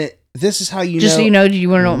 Wait a minute. This is how you Just know. so you know, do you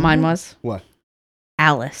want to know what mine was? What?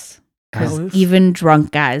 Alice. Because Alice? even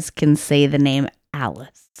drunk guys can say the name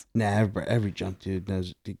Alice. Nah, every junk dude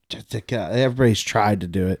knows. Everybody's tried to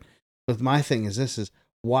do it. But my thing is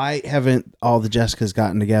why haven't all the Jessicas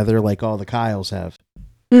gotten together like all the Kyles have?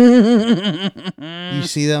 You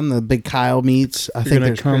see them, the big Kyle meets. I You're think gonna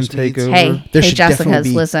there's come Chris take meets. over. Hey, There hey, should definitely Jessica's,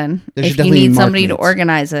 be- listen. there should If you definitely be need Mark somebody to meets.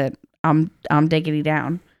 organize it, I'm diggity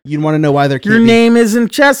down. You want to know why they're Your can't be- name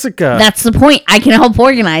isn't Jessica. That's the point. I can help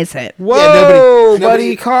organize it. Whoa, nobody-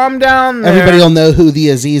 buddy, calm down there. Everybody will know who the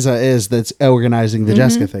Aziza is that's organizing the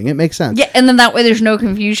Jessica thing. It makes sense. Yeah, and then that way there's no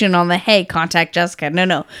confusion on the, hey, contact Jessica.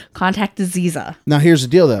 No, contact Aziza. Now here's the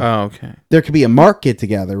deal, though. Oh, okay. There could be a Mark get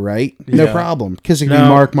together, right? No Yeah. problem, because it could No. be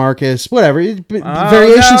Mark, Marcus, whatever. Oh,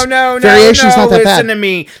 Variations. Variations not that Listen bad. to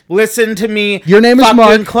me. Listen to me. Your name is fucking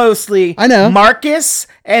Mark. closely. I know. Marcus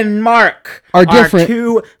and Mark Are different.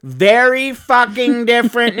 two very fucking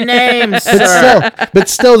different names, sir. But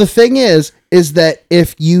still, the thing is that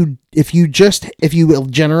if you will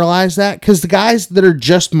generalize that, because the guys that are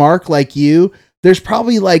just Mark like you, there's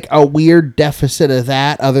probably like a weird deficit of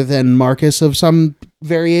that, other than Marcus of some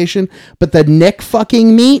variation. But the Nick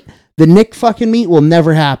fucking meet will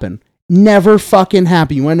never happen. Never fucking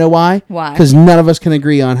happen. You want to know why? Why? Because none of us can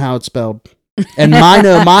agree on how it's spelled. And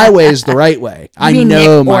my way is the right way. I mean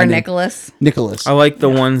know Nick my or name. Nicholas. Nicholas. I like the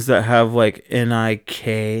ones that have like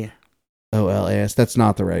NIK. OLAS. That's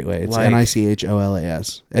not the right way. It's Like-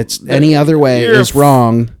 NICHOLAS. It's any other way You're is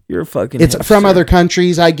wrong. You're a fucking It's hipster. from other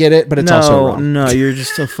countries. I get it, but it's also wrong. No, you're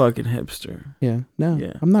just a fucking hipster. Yeah. No.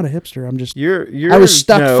 Yeah. I'm not a hipster. I'm just You're I was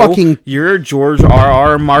stuck fucking- You're George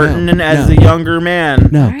R.R. Martin No, and as no. a younger man.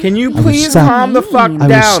 No. Can you I was please stuck. calm the fuck I was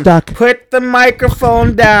down? stuck. Put the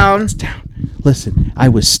microphone down. Listen, I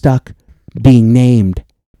was stuck being named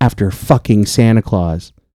after fucking Santa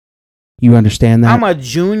Claus. You understand that? I'm a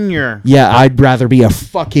junior. Yeah, I'd rather be a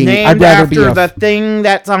fucking. Named I'd rather be after a. the thing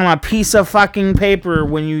that's on a piece of fucking paper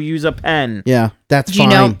when you use a pen. Yeah, that's Do you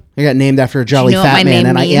fine. know- I got named after a jolly you know what fat my man, name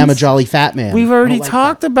and I am a means? jolly fat man. We've I already don't like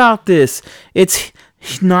talked about this. It's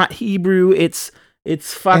not Hebrew. It's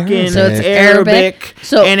fucking So it's Arabic. Arabic.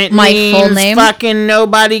 So and it my means full name- fucking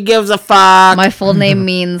nobody gives a fuck. My full name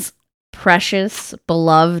means precious,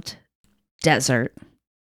 beloved desert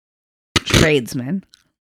tradesman.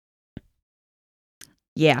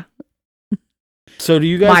 Yeah. So do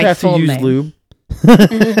you guys My have to full use name. lube?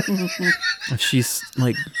 She's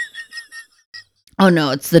like, Oh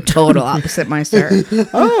no, it's the total opposite, my sir.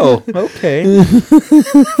 oh, okay.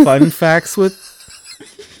 Fun facts with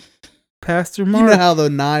Pastor You Mark. know how the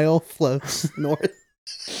Nile flows north.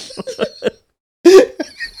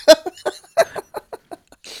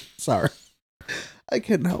 Sorry, I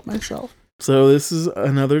couldn't help myself. So this is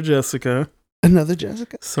another Jessica. Another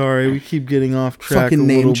Jessica. Sorry, we keep getting off track Fucking a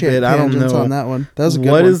name little check bit. I don't tangents know on that one. That was a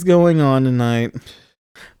good what one. is going on tonight.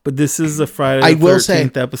 But this is the Friday I the will say,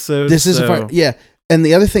 13th episode. This is so- yeah. And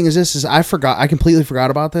the other thing is this is I completely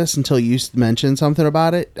forgot about this until you mentioned something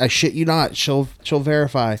about it. I shit you not. She'll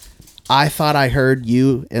verify. I thought I heard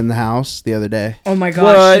you in the house the other day. Oh my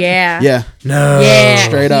gosh, What? yeah. Yeah. No. Yeah,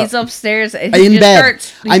 Straight up. he's upstairs. And In he just bed.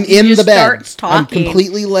 Starts, I'm he in just the bed. Starts I'm talking.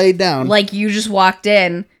 completely laid down. Like you just walked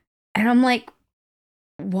in, and I'm like,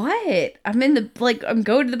 "What? I'm in the I'm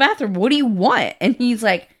going to the bathroom. What do you want?" And he's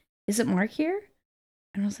like, "Is it Mark here?"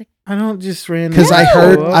 And I was like, I don't just randomly. Because I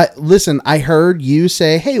heard, No. I heard you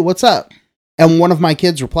say, "Hey, what's up?" And one of my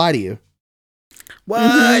kids reply to you. What?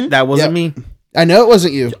 Mhm. That wasn't Yep. me. I know it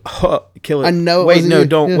wasn't you. Kill it. I know it Wait, wasn't no, you.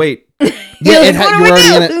 don't. Yeah. Wait. Yeah, What do you're we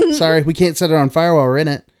already do? in it. Sorry, we can't set it on fire while we're in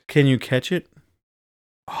it. Can you catch it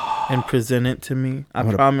and present it to me? I I'm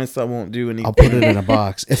gonna- promise I won't do anything. I'll put it in a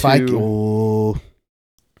box. If I Two. oh,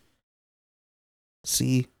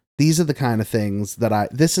 see, these are the kind of things that I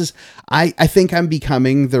think I'm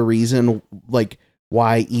becoming the reason like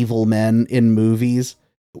why evil men in movies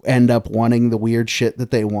end up wanting the weird shit that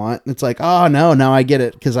they want. It's like, oh no, now I get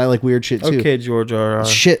it because I like weird shit too. Okay, George R.R.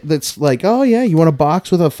 Shit that's like, oh yeah, you want a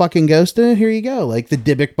box with a fucking ghost in it? Here you go. Like the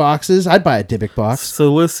Dybbuk boxes. I'd buy a Dybbuk box.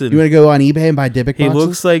 So listen, You want to go on eBay and buy Dybbuk he boxes?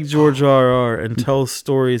 looks like George R.R. and tells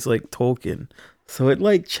stories like Tolkien. So it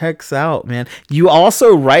like checks out, man. You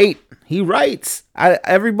also write. He writes.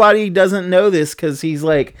 Everybody doesn't know this because he's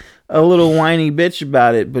like a little whiny bitch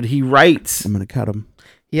about it, but he writes. I'm gonna cut him.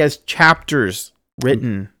 He has chapters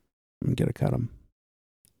written. I'm gonna cut him.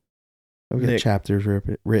 I've got Nick. chapters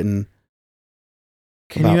written.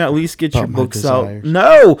 Can About- you at least get your about my books out? desires.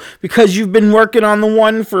 No, because you've been working on the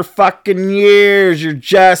one for fucking years. You're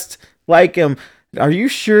just like him. Are you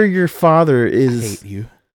sure your father I is? hate you.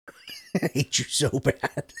 I hate you so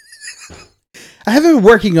bad. I haven't been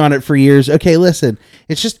working on it for years. Okay, listen.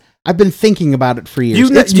 It's just I've been thinking about it for years.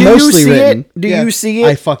 It's do you mostly see written. it? Do Yeah. you see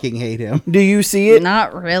I it? fucking hate him. Do you see it?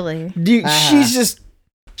 "Not really." Do you, she's just.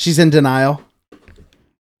 She's in denial.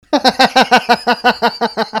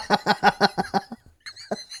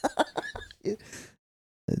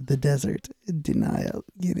 The desert. Denial.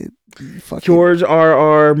 Get it? You fucking, George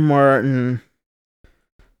R.R. Martin.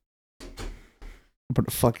 I'm gonna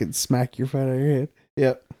fucking smack your phone out of your head.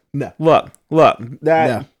 Yep. No. Look. That.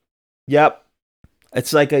 No. Yep.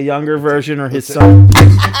 It's like a younger version or his It's a- son.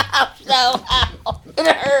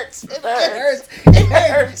 It hurts.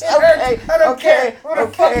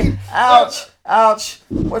 Okay. Ouch.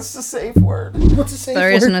 What's the safe word? What's the safe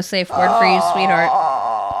There is no safe word for you, sweetheart.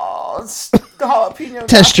 Oh, it's jalapeno.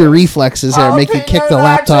 Test your reflexes there. Make you kick the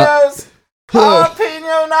laptop.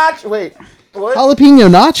 Jalapeno nacho. Wait. What? Jalapeno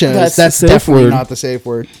nachos. That's That's, the safe definitely word. not the safe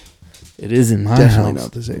word. It is in my Definitely house.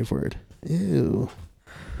 not the safe word. Ew.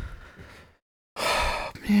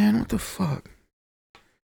 Man, what the fuck?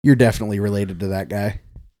 You're definitely related to that guy.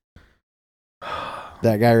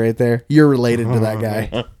 That guy right there. You're related to that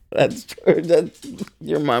guy. That's true.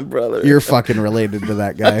 You're my brother. You're fucking related to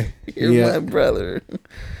that guy. You're Yeah. my brother.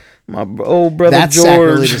 My old brother That's George.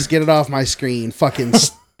 sacrilegious. Get it off my screen. Fucking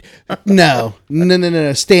no.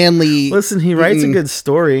 Stanley. Listen, he writes a good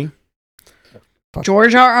story.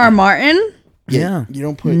 George R. Martin? Yeah. You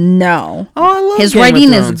don't put. No. Oh, I love His Game of writing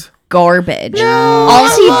Thrones. is garbage. No, All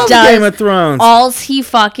I he love does, Game of Thrones. all he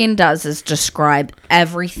fucking does is describe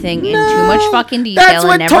everything in too much fucking that's detail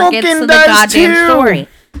what and never gets Tolkien to the does goddamn too. story.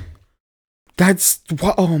 That's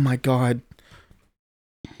what. Oh my god.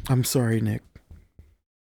 I'm sorry, Nick.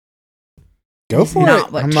 Go for Not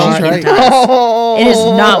it. what I'm Tolkien right. does. It is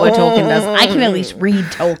not what Tolkien does. I can at least read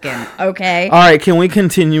Tolkien, okay? All right, can we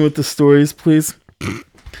continue with the stories, please?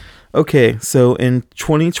 Okay, so in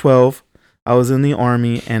 2012, I was in the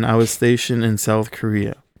army and I was stationed in South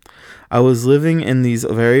Korea. I was living in these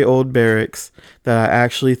very old barracks that I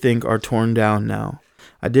actually think are torn down now.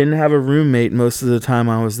 I didn't have a roommate most of the time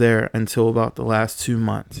I was there until about the last 2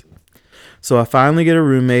 months. So I finally get a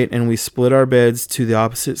roommate and we split our beds to the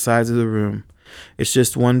opposite sides of the room. It's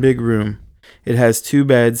just one big room. It has 2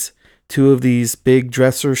 beds, 2 of these big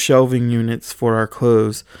dresser shelving units for our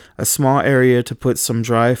clothes, a small area to put some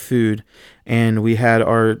dry food, and we had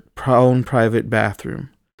our own private bathroom.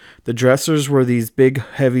 The dressers were these big,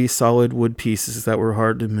 heavy, solid wood pieces that were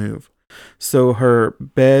hard to move. So her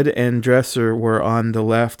bed and dresser were on the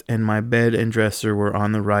left, and my bed and dresser were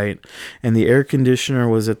on the right, and the air conditioner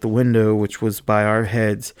was at the window, which was by our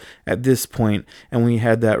heads at this point, and we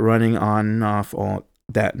had that running on and off all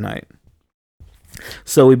that night.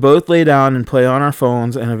 So we both lay down and play on our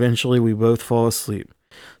phones, and eventually we both fall asleep.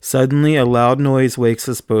 Suddenly, a loud noise wakes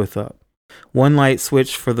us both up. One light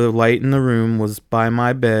switch for the light in the room was by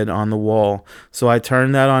my bed on the wall, so I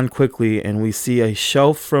turned that on quickly, and we see a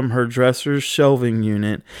shelf from her dresser's shelving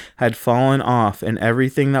unit had fallen off, and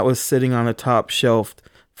everything that was sitting on the top shelf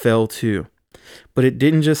fell too. But it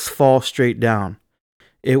didn't just fall straight down.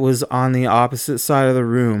 It was on the opposite side of the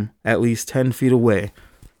room, at least 10 feet away.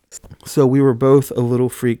 So we were both a little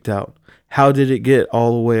freaked out. How did it get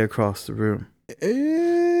all the way across the room?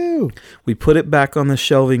 Ew. We put it back on the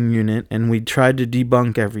shelving unit and we tried to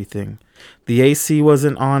debunk everything. The AC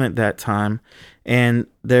wasn't on at that time and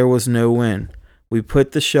there was no wind. We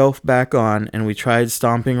put the shelf back on and we tried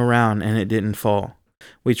stomping around and it didn't fall.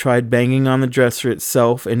 We tried banging on the dresser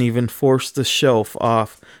itself and even forced the shelf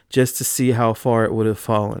off just to see how far it would have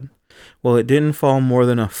fallen. Well, it didn't fall more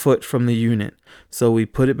than a foot from the unit, so we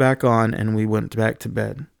put it back on and we went back to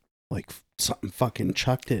bed. Like something fucking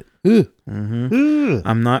chucked it. Ugh. Ugh.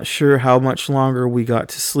 I'm not sure how much longer we got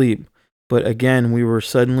to sleep, but again we were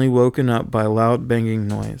suddenly woken up by a loud banging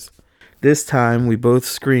noise. This time we both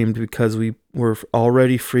screamed because we were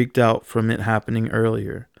already freaked out from it happening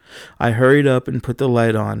earlier. I hurried up and put the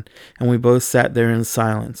light on, and we both sat there in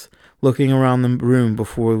silence, looking around the room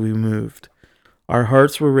before we moved. Our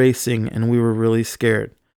hearts were racing, and we were really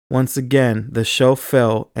scared. Once again, the shelf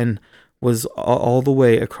fell and was all the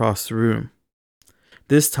way across the room.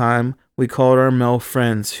 This time, we called our male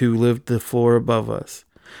friends who lived the floor above us.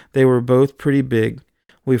 They were both pretty big.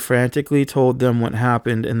 We frantically told them what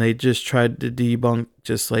happened, and they just tried to debunk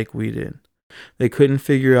just like we did. They couldn't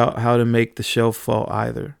figure out how to make the shelf fall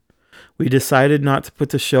either. We decided not to put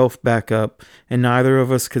the shelf back up, and neither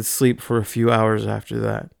of us could sleep for a few hours after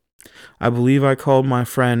that. I believe I called my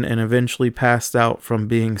friend and eventually passed out from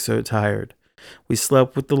being so tired. We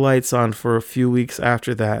slept with the lights on for a few weeks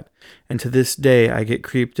after that, and to this day I get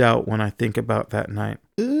creeped out when I think about that night.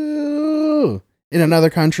 Ooh. In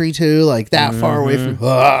another country too, like that far away from.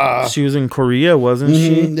 She was in Korea, wasn't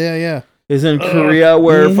she? Yeah, yeah. Is in Korea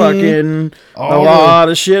where fucking a All lot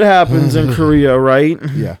of shit happens in Korea, right?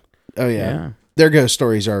 Yeah. Oh yeah. Yeah. Their ghost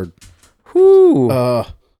stories are. Whew.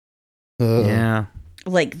 They're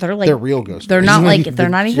They're real ghost. They're stories. not like they're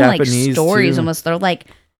not even Japanese, like stories. too. Almost they're like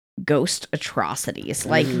ghost atrocities.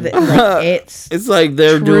 Like, It's like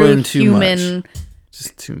they're true doing too human. much.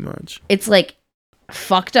 Just too much. It's like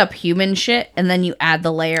fucked up human shit, and then you add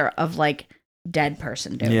the layer of like dead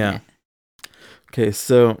person doing it. Okay,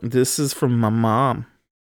 so this is from my mom.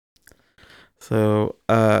 So,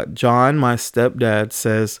 John, my stepdad,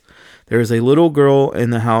 says, there is a little girl in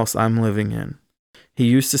the house I'm living in. He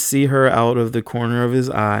used to see her out of the corner of his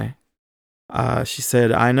eye. She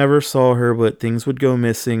said, I never saw her, but things would go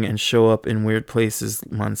missing and show up in weird places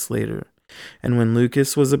months later. And when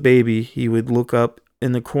Lucas was a baby, he would look up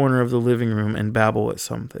in the corner of the living room and babble at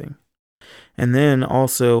something. And then,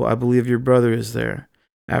 also, I believe your brother is there.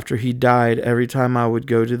 After he died, every time I would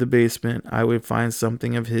go to the basement, I would find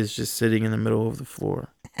something of his just sitting in the middle of the floor.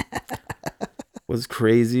 Was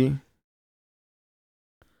crazy.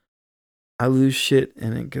 I lose shit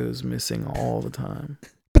and it goes missing all the time.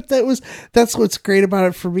 But That's what's great about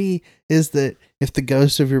it for me is that if the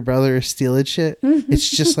ghost of your brother is stealing shit, it's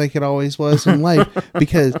just like it always was in life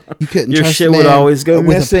because you couldn't Your trust shit a would man alwaght go with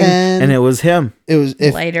a missing, pen. and it was him. It was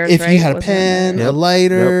if Lighters, you right? had a Wasn't pen, it? a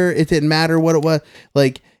lighter, it didn't matter what it was.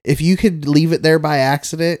 Like if you could leave it there by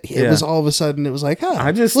accident, it was all of a sudden it was like, oh,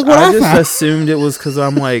 I just look what I found. assumed it was because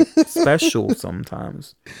I'm like special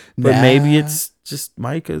sometimes, but maybe it's just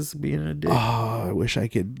Micah's being a dick. Oh, I wish I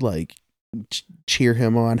could like cheer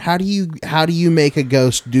him on. How do you make a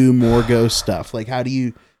ghost do more ghost stuff? Like how do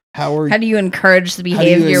you encourage the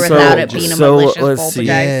behavior without it being a malicious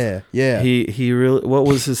poltergeist? Yeah. He really. What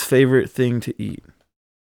was his favorite thing to eat?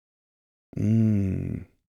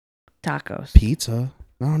 Tacos. Pizza.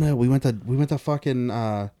 I don't know. We went to fucking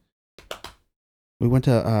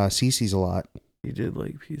Cece's a lot. He did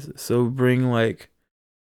like pizza. So bring like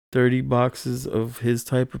 30 boxes of his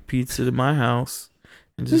type of pizza to my house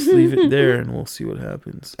and just leave it there and we'll see what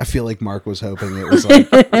happens. I feel like Mark was hoping it was like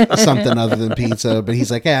something other than pizza, but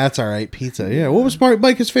he's like, yeah, that's all right. Pizza. Yeah. What was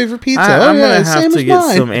Mike's favorite pizza? I'm going to have to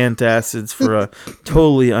get some antacids for a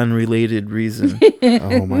totally unrelated reason.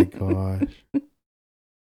 Oh my gosh.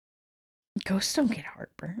 Ghosts don't get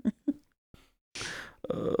heartburn.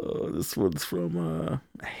 This one's from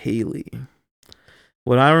Haley.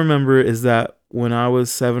 What I remember is that when I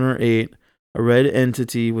was 7 or 8, a red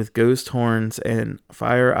entity with ghost horns and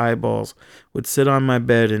fire eyeballs would sit on my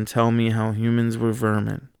bed and tell me how humans were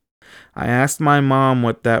vermin. I asked my mom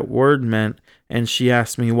what that word meant, and she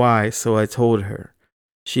asked me why, so I told her.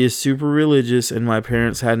 She is super religious, and my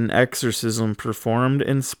parents had an exorcism performed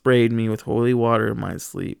and sprayed me with holy water in my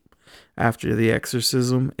sleep. After the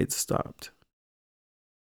exorcism, it stopped.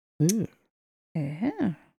 Ew.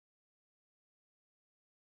 Yeah.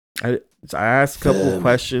 I asked a couple of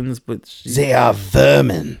questions, but they are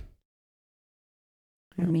vermin.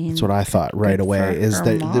 I mean, that's what I thought right away. Is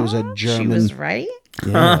that there was a German? She was right.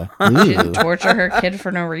 Yeah. She didn't torture her kid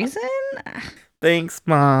for no reason. Thanks,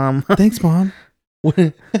 Mom. Thanks, Mom.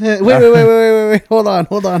 wait. Hold on.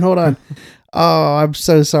 Oh, I'm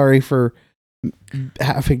so sorry for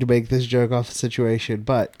having to make this joke off the situation,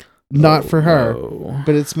 but not for her. No.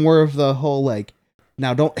 But it's more of the whole like,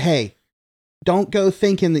 now don't go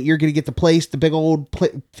thinking that you're going to get the big old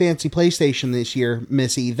fancy PlayStation this year,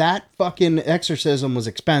 Missy. That fucking exorcism was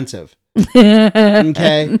expensive.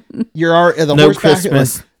 Okay, no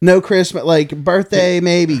Christmas. No Christmas, like birthday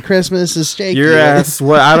maybe. Christmas is shaky. Your ass.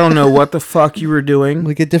 What? I don't know what the fuck you were doing.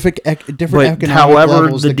 Like a different but economic however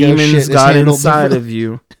levels, the demons got inside of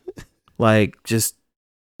you, like just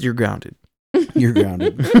you're grounded. You're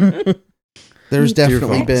grounded. There's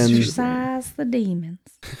definitely been exercise the demons.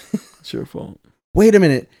 It's your fault. Wait a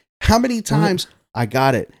minute. How many times? I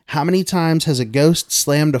got it. How many times has a ghost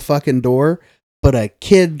slammed a fucking door, but a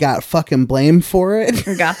kid got fucking blamed for it?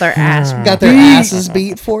 Got their asses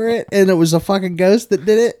beat for it, and it was a fucking ghost that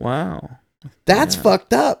did it? Wow. That's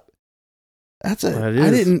fucked up.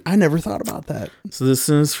 I never thought about that. So this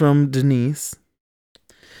is from Denise.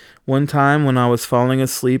 One time when I was falling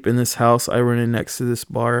asleep in this house I rented next to this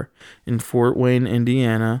bar in Fort Wayne,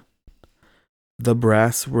 Indiana, the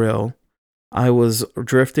Brass Rail, I was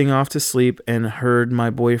drifting off to sleep and heard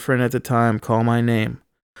my boyfriend at the time call my name.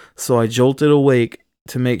 So I jolted awake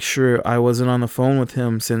to make sure I wasn't on the phone with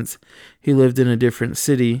him since he lived in a different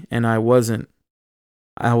city and I wasn't.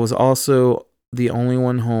 I was also the only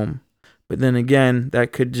one home. But then again,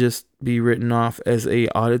 that could just be written off as a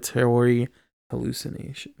auditory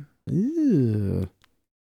hallucination. Ew.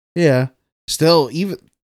 Yeah. Still, even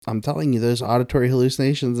I'm telling you, those auditory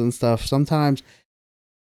hallucinations and stuff, sometimes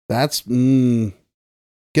that's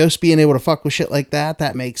ghosts being able to fuck with shit like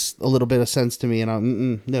that makes a little bit of sense to me, and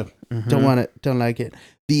I'm don't want it, don't like it.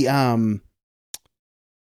 The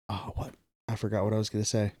what? I forgot what I was gonna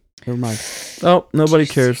say. Never mind. Oh, nobody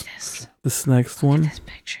cares. This next one. This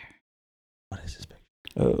picture. What is this picture?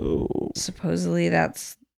 Oh. Supposedly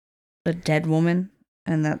that's the dead woman,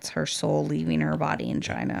 and that's her soul leaving her body in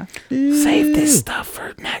China. Save this stuff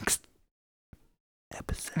for next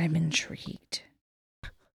episode. I'm intrigued.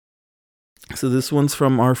 So this one's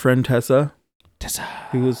from our friend Tessa.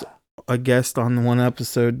 Who was a guest on one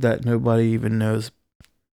episode that nobody even knows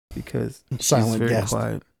because silent she's very guest.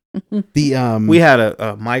 Quiet. We had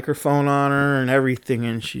a microphone on her and everything,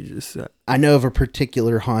 and she just I know of a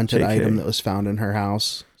particular haunted item that was found in her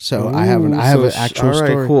house. So I have an actual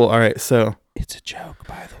story. All right, cool. All right, so it's a joke,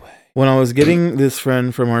 by the way. When I was getting this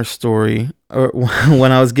friend from our story, or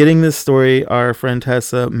when I was getting this story, our friend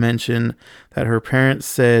Tessa mentioned that her parents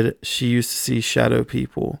said she used to see shadow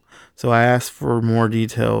people. So I asked for more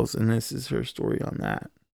details, and this is her story on that.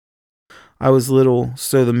 I was little,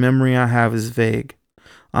 so the memory I have is vague.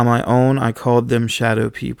 On my own, I called them shadow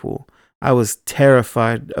people. I was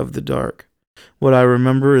terrified of the dark. What I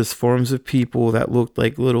remember is forms of people that looked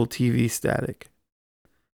like little TV static.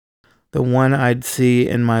 The one I'd see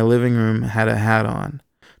in my living room had a hat on.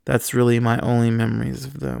 That's really my only memories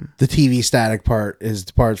of them. The TV static part is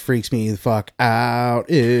the part that freaks me the fuck out.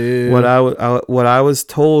 Ew. What I was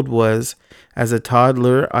told was, as a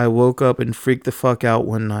toddler, I woke up and freaked the fuck out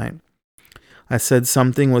one night. I said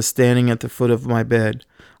something was standing at the foot of my bed.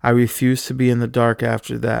 I refused to be in the dark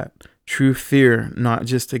after that. True fear, not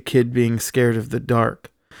just a kid being scared of the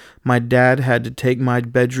dark. My dad had to take my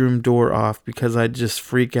bedroom door off because I'd just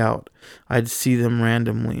freak out. I'd see them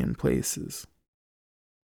randomly in places.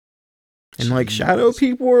 And like shadow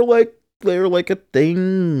people are like, they're like a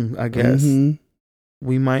thing, I guess.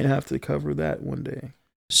 We might have to cover that one day.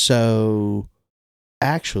 So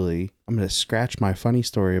actually, I'm gonna scratch my funny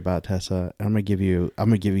story about Tessa, and I'm gonna give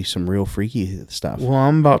you some real freaky stuff. Well,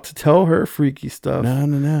 I'm about to tell her freaky stuff.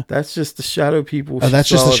 No. That's just the shadow people. Oh, that's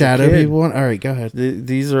just the shadow people one? All right, go ahead.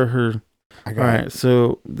 These are her. All right,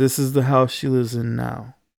 so this is the house she lives in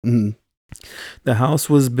now. Mm-hmm. The house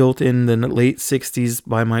was built in the late 60s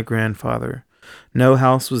by my grandfather. No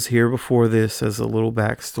house was here before this, as a little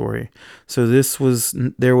backstory. So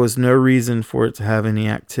there was no reason for it to have any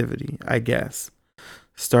activity, I guess.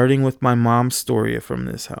 Starting with my mom's story from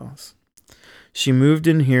this house. She moved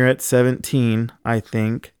in here at 17, I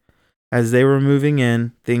think. As they were moving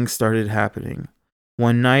in, things started happening.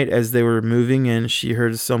 One night as they were moving in, she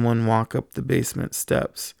heard someone walk up the basement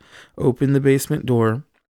steps, open the basement door,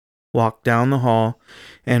 walked down the hall,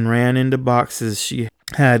 and ran into boxes she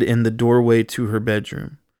had in the doorway to her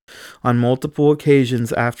bedroom. On multiple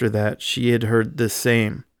occasions after that, she had heard the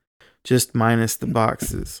same, just minus the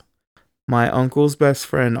boxes. My uncle's best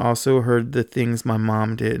friend also heard the things my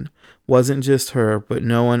mom did. Wasn't just her, but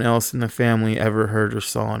no one else in the family ever heard or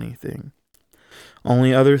saw anything.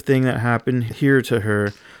 Only other thing that happened here to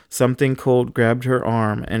her, something cold grabbed her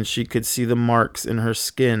arm, and she could see the marks in her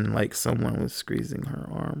skin like someone was squeezing her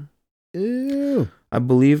arm. Ew. I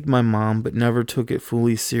believed my mom, but never took it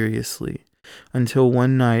fully seriously. Until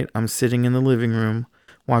one night, I'm sitting in the living room,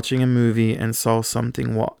 watching a movie, and saw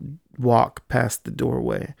something walk past the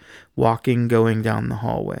doorway, going down the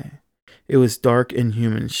hallway. It was dark and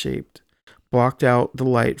human-shaped, blocked out the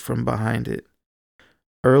light from behind it.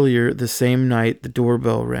 Earlier, the same night, the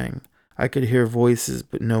doorbell rang. I could hear voices,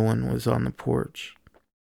 but no one was on the porch.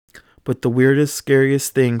 But the weirdest,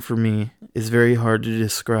 scariest thing for me is very hard to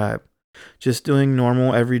describe. Just doing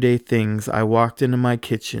normal everyday things, I walked into my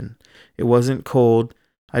kitchen. It wasn't cold.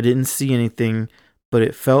 I didn't see anything, but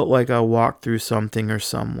it felt like I walked through something or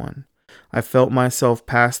someone. I felt myself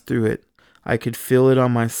pass through it. I could feel it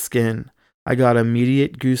on my skin. I got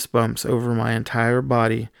immediate goosebumps over my entire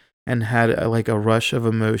body and had a rush of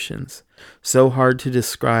emotions. So hard to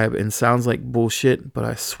describe and sounds like bullshit, but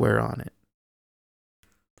I swear on it.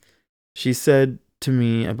 She said to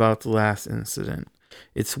me about the last incident.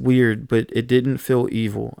 It's weird, but it didn't feel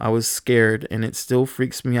evil. I was scared, and it still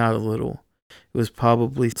freaks me out a little. It was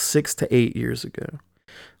probably 6 to 8 years ago.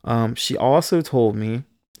 She also told me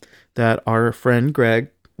that our friend Greg,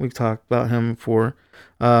 we've talked about him before,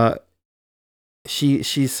 she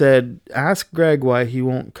said, ask Greg why he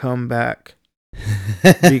won't come back.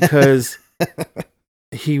 Because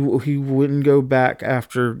he wouldn't go back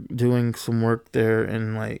after doing some work there,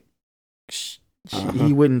 and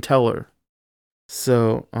he wouldn't tell her.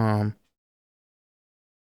 So, I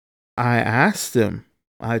asked him.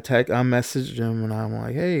 I messaged him, and I'm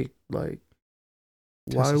like, "Hey, why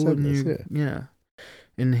wouldn't you?" Yeah,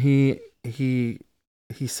 and he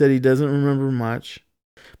said he doesn't remember much,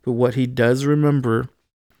 but what he does remember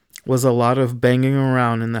was a lot of banging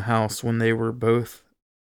around in the house when they were both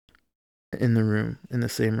in the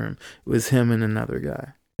same room. It was him and another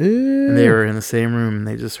guy. Ew. And they were in the same room, and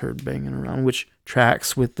they just heard banging around, which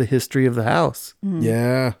tracks with the history of the house.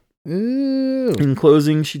 Yeah. Ew. In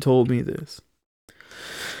closing, she told me this.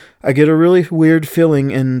 I get a really weird feeling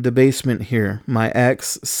in the basement here. My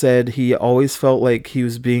ex said he always felt like he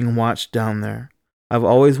was being watched down there. I've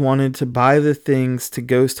always wanted to buy the things to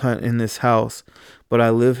ghost hunt in this house, but I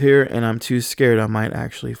live here and I'm too scared I might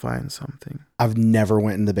actually find something. I've never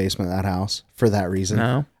went in the basement of that house for that reason.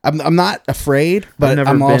 No? I'm not afraid, but never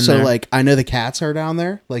I'm been also there. like, I know the cats are down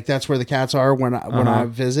there. Like, that's where the cats are when I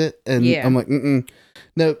visit. And Yeah. I'm like,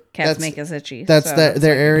 no. Cats make us itchy. That's so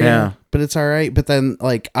their area. Yeah. But it's all right. But then,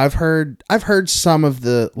 like, I've heard some of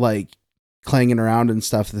the, like, clanging around and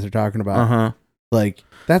stuff that they're talking about. Uh-huh. Like,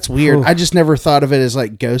 that's weird. Oof. I just never thought of it as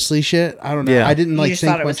like ghostly shit. I don't know. Yeah. I didn't You like just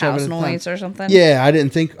think thought it was much of house it at the time. noise or something? Yeah, I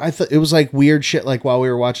didn't think. I thought it was like weird shit. Like while we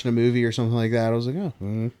were watching a movie or something like that, I was like,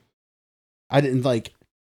 oh, I didn't like.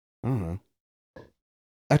 I don't know.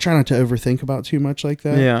 I try not to overthink about too much like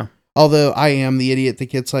that. Yeah. Although I am the idiot that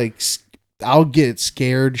gets like, I'll get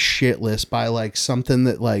scared shitless by like something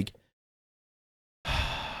that like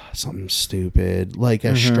something stupid, like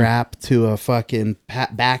a strap to a fucking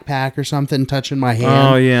backpack or something touching my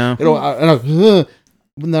hand. Oh yeah.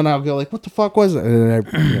 And then I'll go like, what the fuck was it? And then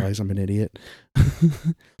I realize I'm an idiot.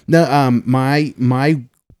 No, my,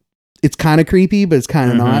 it's kind of creepy, but it's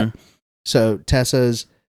kind of not. So Tessa's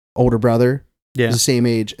older brother is the same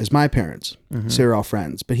age as my parents. So they're all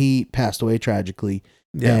friends, but he passed away tragically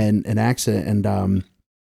in an accident. And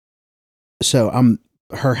so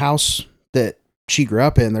her house that she grew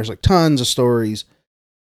up in, there's like tons of stories,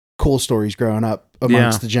 cool stories growing up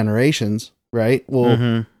amongst the generations, right?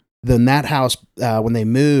 Well, then that house, when they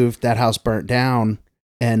moved, that house burnt down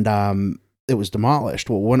and it was demolished.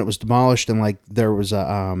 Well, when it was demolished and like there was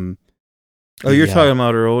a you're talking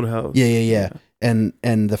about her old house. Yeah. And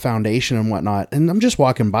the foundation and whatnot. And I'm just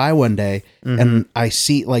walking by one day and I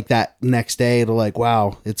see like that next day to like,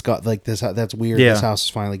 wow, it's got like this, that's weird. Yeah. This house is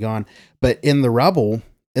finally gone. But in the rubble,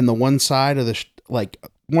 in the one side of the, like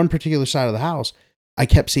one particular side of the house, I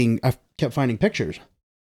kept finding pictures.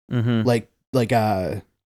 Like Insta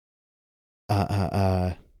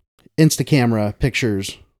camera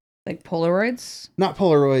pictures. Like Polaroids? Not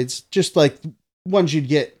Polaroids, just like ones you'd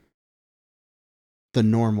get the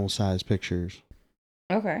normal size pictures.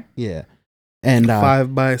 Okay. Yeah. And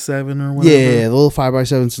 5x7 or whatever. Yeah, the little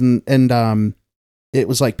 5x7s and it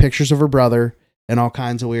was like pictures of her brother and all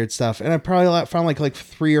kinds of weird stuff. And I probably found like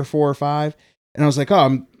 3 or 4 or 5. And I was like,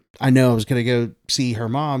 oh, I know I was going to go see her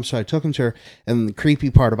mom. So I took him to her. And the creepy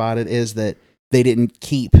part about it is that they didn't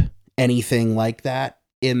keep anything like that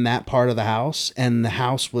in that part of the house. And the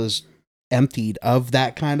house was emptied of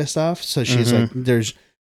that kind of stuff. So she's like,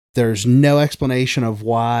 there's no explanation of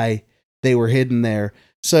why they were hidden there.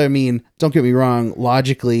 So, I mean, don't get me wrong.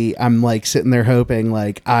 Logically, I'm like sitting there hoping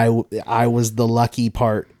like I was the lucky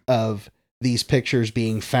part of these pictures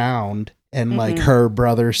being found and like her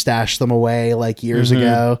brother stashed them away like years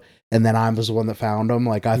ago. And then I was the one that found them.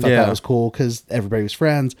 Like, I thought that was cool because everybody was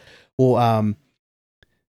friends. Well,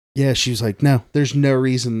 yeah, she was like, no, there's no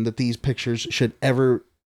reason that these pictures should ever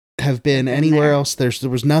have been anywhere else. There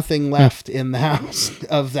was nothing left in the house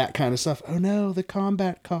of that kind of stuff. Oh no, the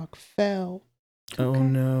combat cock fell. Oh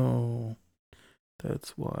no.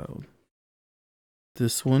 That's wild.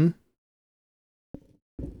 This one?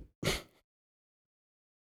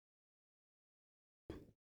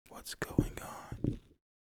 What's going on?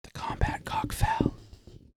 The combat cock fell.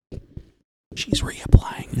 She's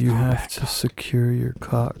reapplying. You have to secure your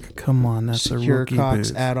cock. Come on, that's secure a rookie cocks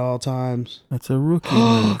move. at all times. That's a rookie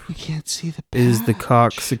move. We can't see the patch. Is the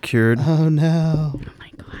cock secured? Oh no. Oh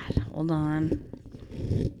my god. Hold on.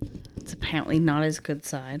 It's apparently not his good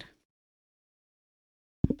side.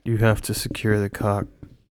 You have to secure the cock.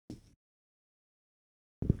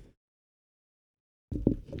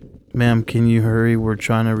 Ma'am, can you hurry? We're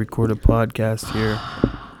trying to record a podcast here.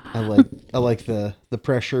 I like the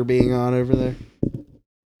pressure being on over there.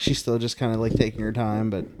 She's still just kind of like taking her time,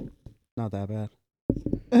 but not that bad.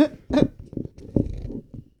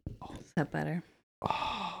 Is that better?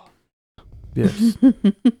 Yes.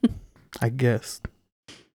 I guess.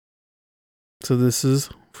 So this is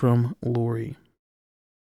from Lori.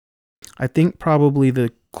 I think probably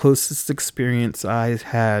the closest experience I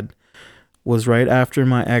had was right after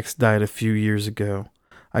my ex died a few years ago.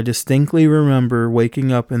 I distinctly remember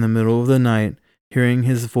waking up in the middle of the night, hearing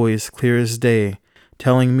his voice clear as day,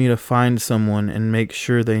 telling me to find someone and make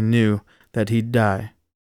sure they knew that he'd die.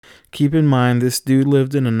 Keep in mind, this dude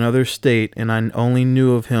lived in another state and I only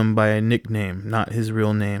knew of him by a nickname, not his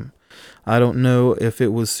real name. I don't know if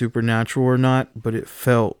it was supernatural or not, but it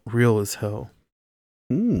felt real as hell.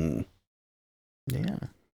 Yeah.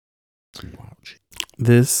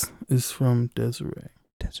 This is from Desiree.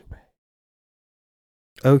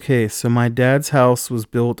 Okay, so my dad's house was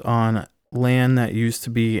built on land that used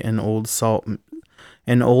to be an old sand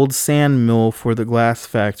mill for the glass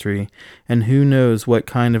factory, and who knows what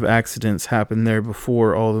kind of accidents happened there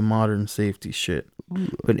before all the modern safety shit.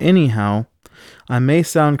 But anyhow, I may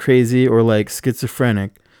sound crazy or like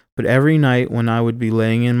schizophrenic, but every night when I would be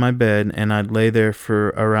laying in my bed and I'd lay there for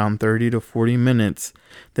around 30 to 40 minutes,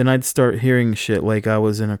 then I'd start hearing shit like I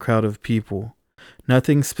was in a crowd of people.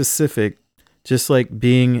 Nothing specific, just like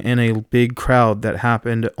being in a big crowd that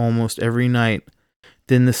happened almost every night.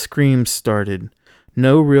 Then the screams started.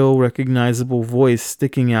 No real recognizable voice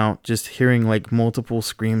sticking out, just hearing like multiple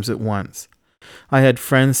screams at once. I had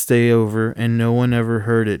friends stay over and no one ever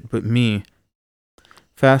heard it but me.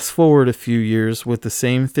 Fast forward a few years with the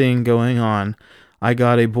same thing going on. I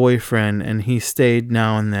got a boyfriend and he stayed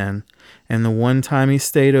now and then. And the one time he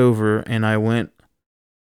stayed over and I went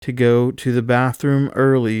to go to the bathroom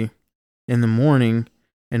early in the morning,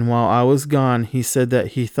 and while I was gone, he said that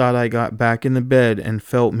he thought I got back in the bed and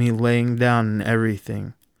felt me laying down and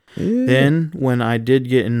everything. Ew. Then, when I did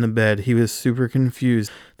get in the bed, he was super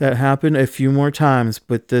confused. That happened a few more times,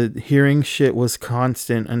 but the hearing shit was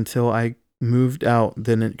constant until I moved out.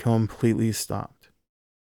 Then it completely stopped.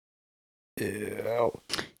 Ew.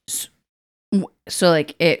 So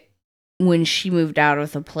like when she moved out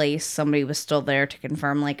of the place, somebody was still there to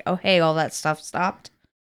confirm, like, oh hey, all that stuff stopped.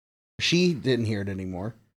 She didn't hear it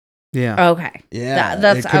anymore. Yeah. Okay. Yeah,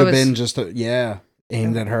 That's it could have been just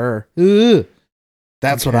aimed at her. Ugh.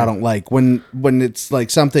 That's what I don't like when it's like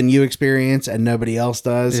something you experience and nobody else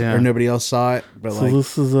does or nobody else saw it. But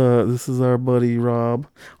so this is our buddy Rob,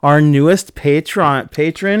 our newest Patreon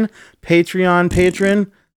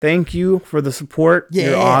patron. Thank you for the support. Yeah.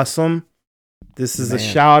 You're awesome. This is a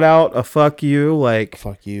shout out, a fuck you, like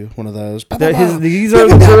fuck you, one of those. These are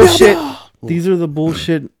the bullshit. These are the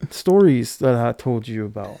bullshit stories that I told you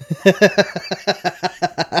about.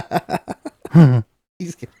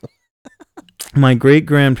 My great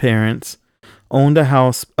grandparents owned a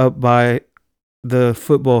house up by the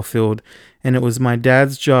football field, and it was my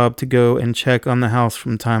dad's job to go and check on the house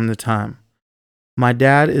from time to time. My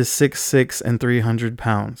dad is 6'6" and 300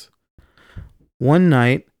 pounds. One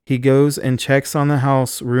night, he goes and checks on the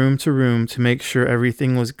house room to room to make sure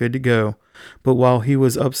everything was good to go. But while he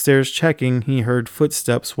was upstairs checking, he heard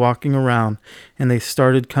footsteps walking around, and they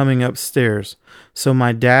started coming upstairs. So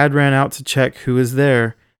my dad ran out to check who was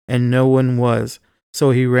there, and no one was. So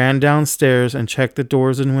he ran downstairs and checked the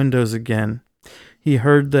doors and windows again. He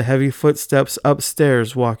heard the heavy footsteps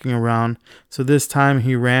upstairs walking around, so this time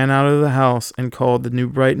he ran out of the house and called the New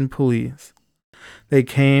Brighton police. They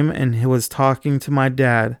came and he was talking to my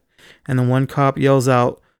dad, and the one cop yells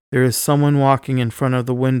out, "There is someone walking in front of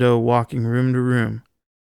the window, walking room to room."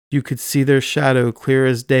 You could see their shadow clear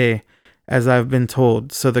as day, as I've been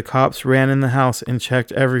told, so the cops ran in the house and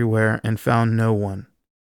checked everywhere and found no one.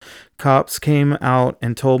 Cops came out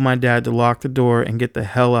and told my dad to lock the door and get the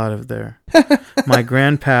hell out of there. My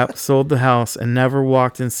grandpap sold the house and never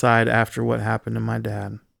walked inside after what happened to my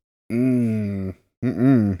dad.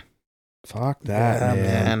 Fuck that,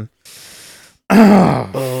 man.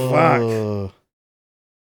 Oh, fuck.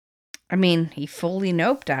 I mean, he fully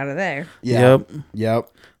noped out of there. Yeah. Yep.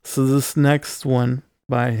 So this next one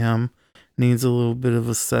by him needs a little bit of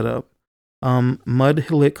a setup.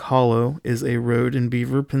 Mudlick Hollow is a road in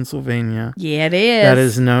Beaver, Pennsylvania. Yeah, it is. That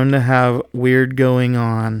is known to have weird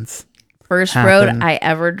going-ons. First road I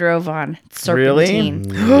ever drove on. Serpentine.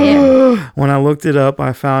 Really? Yeah. When I looked it up,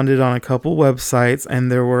 I found it on a couple websites,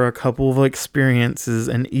 and there were a couple of experiences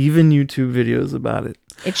and even YouTube videos about it.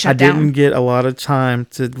 It shut down. I didn't get a lot of time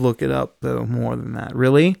to look it up, though, more than that.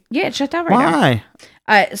 Really? Yeah, it shut down right now.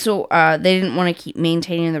 Why? So they didn't want to keep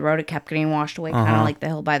maintaining the road. It kept getting washed away, kind of like the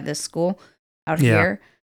hill by this school out here.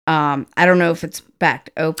 I don't know if it's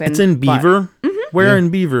back open. It's in Beaver? Where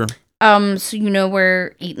in Beaver? So you know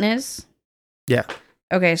where Eaton is? Yeah.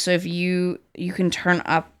 Okay, so if you can turn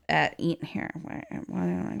up at Eaton here. Why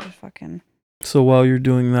don't I just fucking... So while you're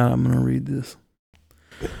doing that, I'm going to read this.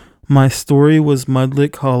 My story was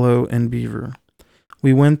Mudlick Hollow and Beaver.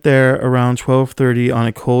 We went there around 12:30 on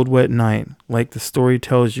a cold, wet night, like the story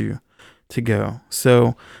tells you to go.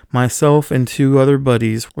 So myself and two other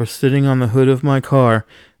buddies were sitting on the hood of my car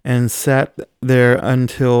and sat there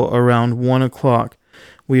until around 1 o'clock.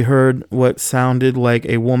 We heard what sounded like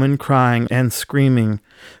a woman crying and screaming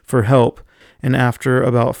for help, and after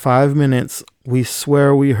about 5 minutes, we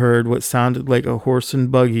swear we heard what sounded like a horse and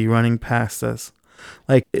buggy running past us,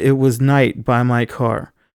 like it was night by my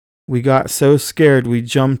car. We got so scared we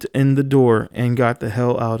jumped in the door and got the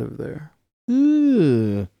hell out of there.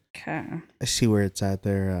 Ooh. Okay. I see where it's at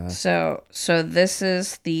there. So this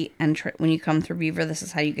is the entrance. When you come through Beaver, this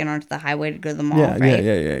is how you get onto the highway to go to the mall, Yeah, right?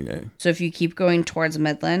 yeah. So if you keep going towards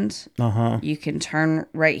Midland, you can turn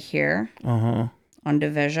right here on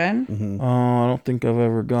Division. Mm-hmm. Oh, I don't think I've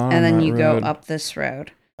ever gone and on then that you road. go up this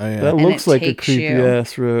road. Oh, yeah. That And looks it like a takes creepy you-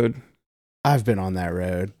 ass road. I've been on that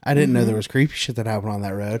road. I didn't know there was creepy shit that happened on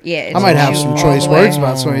that road. Yeah, it I might takes have you some all choice the words way-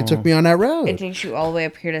 about somebody who took me on that road. It takes you all the way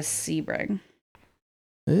up here to Sebring.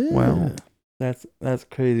 Well, that's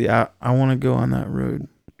crazy. I want to go on that road.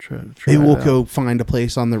 Try Maybe we'll it out. go find a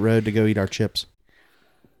place on the road to go eat our chips.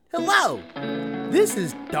 Hello, this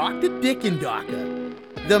is Dr.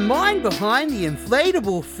 Dickendocker, the mind behind the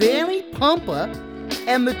inflatable fanny pumper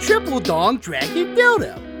and the triple dong dragon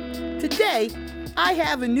dildo. Today, I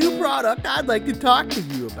have a new product I'd like to talk to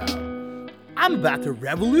you about. I'm about to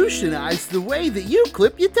revolutionize the way that you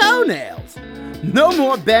clip your toenails. No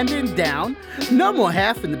more bending down, no more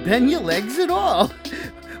having to bend your legs at all.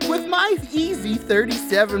 With my easy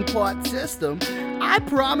 37-part system, I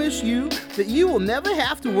promise you that you will never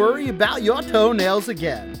have to worry about your toenails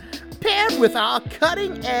again. Paired with our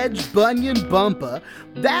cutting-edge bunion bumper,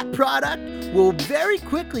 that product will very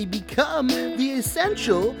quickly become the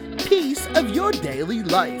essential piece of your daily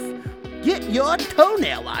life. Get your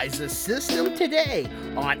toenailizer system today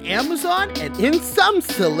on Amazon and in some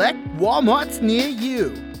select Walmarts near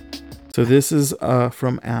you. So this is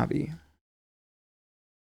from Abby.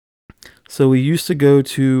 So we used to go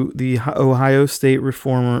to the Ohio State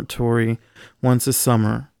Reformatory once a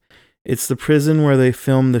summer. It's the prison where they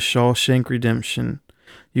filmed The Shawshank Redemption.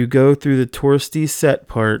 You go through the touristy set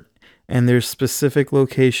part, and there's specific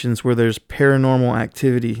locations where there's paranormal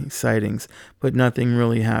activity sightings, but nothing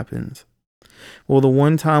really happens. Well, the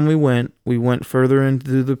one time we went further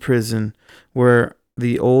into the prison where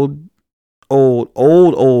the old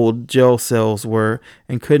jail cells were,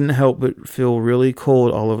 and couldn't help but feel really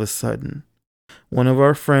cold all of a sudden. One of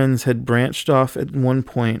our friends had branched off at one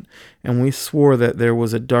point, and we swore that there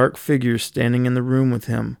was a dark figure standing in the room with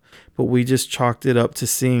him, but we just chalked it up to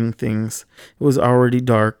seeing things. It was already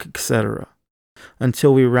dark, etc.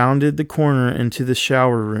 Until we rounded the corner into the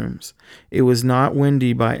shower rooms. It was not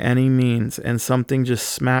windy by any means, and something just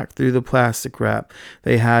smacked through the plastic wrap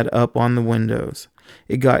they had up on the windows.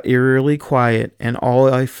 It got eerily quiet, and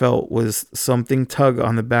all I felt was something tug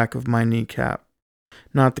on the back of my kneecap.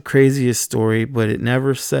 Not the craziest story, but it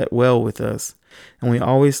never set well with us, and we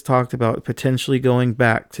always talked about potentially going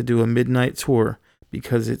back to do a midnight tour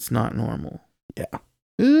because it's not normal. Yeah.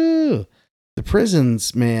 Ooh, the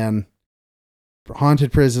prisons, man.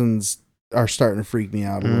 Haunted prisons are starting to freak me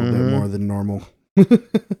out a little bit more than normal.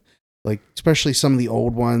 Like, especially some of the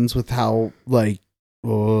old ones with how, like,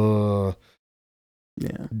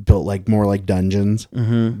 built like more like dungeons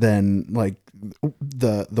than like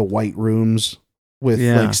the white rooms with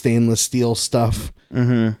like stainless steel stuff.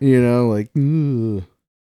 You know, like, ooh.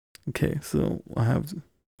 Okay, so I have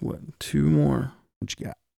two more. What you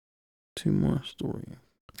got? Two more stories.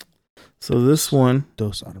 So this one,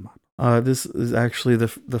 Dos Automatas. This is actually the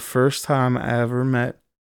first time I ever met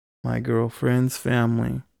my girlfriend's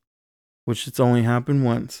family, which it's only happened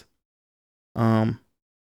once. I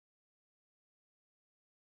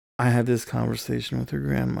had this conversation with her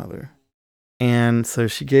grandmother, and so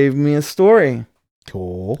she gave me a story.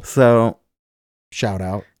 Cool. So, shout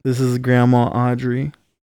out. This is Grandma Audrey.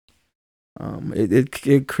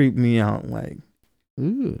 It creeped me out, like,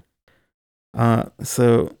 ooh.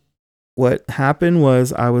 So what happened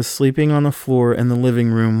was I was sleeping on the floor in the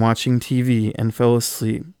living room watching TV and fell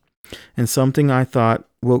asleep. And something I thought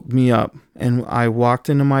woke me up, and I walked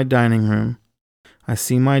into my dining room. I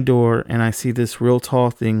see my door, and I see this real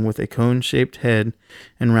tall thing with a cone-shaped head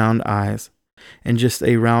and round eyes, and just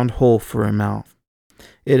a round hole for a mouth.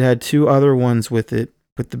 It had two other ones with it,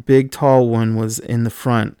 but the big tall one was in the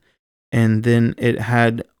front, and then it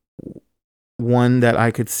had one that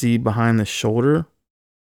I could see behind the shoulder.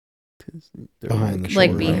 Behind the shoulder,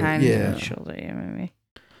 like behind right? the shoulder, yeah, maybe.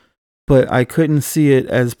 But I couldn't see it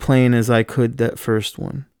as plain as I could that first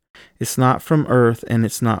one. It's not from Earth, and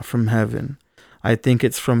it's not from heaven. I think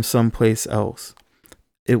it's from someplace else.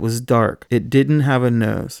 It was dark. It didn't have a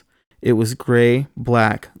nose. It was gray,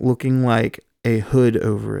 black, looking like a hood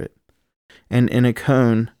over it. And in a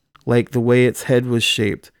cone, like the way its head was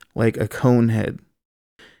shaped, like a cone head.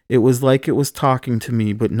 It was like it was talking to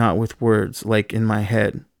me, but not with words, like in my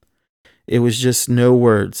head. It was just no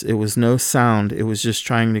words. It was no sound. It was just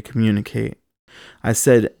trying to communicate. I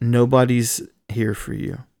said, "Nobody's here for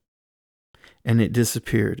you." And it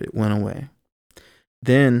disappeared. It went away.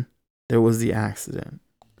 Then there was the accident.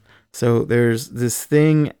 So there's this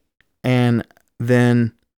thing, and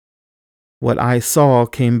then what I saw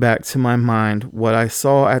came back to my mind. What I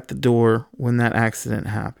saw at the door when that accident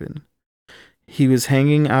happened. He was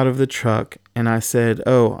hanging out of the truck, and I said,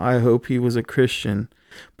 "Oh, I hope he was a Christian."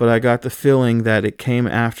 But I got the feeling that it came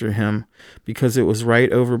after him because it was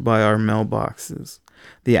right over by our mailboxes.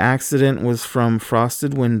 The accident was from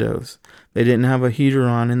frosted windows. They didn't have a heater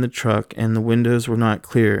on in the truck, and the windows were not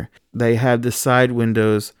clear. They had the side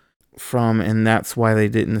windows from, and that's why they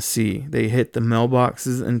didn't see. They hit the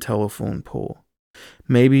mailboxes and telephone pole.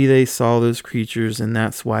 Maybe they saw those creatures, and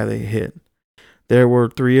that's why they hit. There were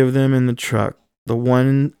 3 of them in the truck. The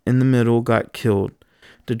one in the middle got killed.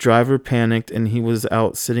 The driver panicked and he was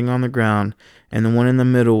out sitting on the ground, and the one in the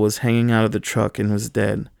middle was hanging out of the truck and was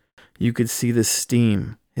dead. You could see the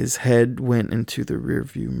steam. His head went into the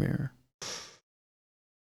rearview mirror.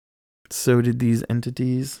 So did these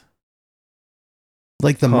entities.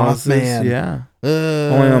 Like the Causes, Mothman. yeah.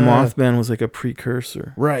 Only the Mothman was like a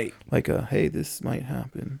precursor. Right. Like hey, this might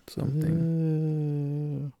happen.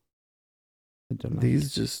 Something. I don't know.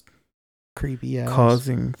 These just creepy ass.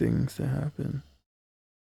 causing things to happen.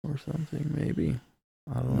 Or something, maybe.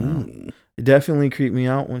 I don't know. It definitely creeped me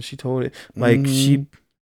out when she told it. Like, she, you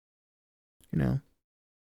know.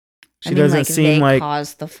 She doesn't like seem they like.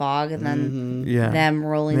 caused the fog and then Yeah. them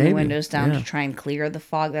rolling Maybe, the windows down yeah. to try and clear the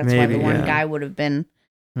fog. That's Maybe, why the one yeah. guy would have been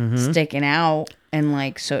sticking out. And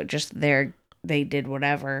like, so just they did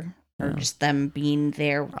whatever. Or just them being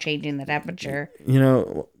there, changing the temperature. You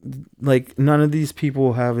know, like, none of these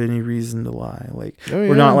people have any reason to lie. Like,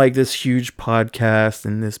 we're not like this huge podcast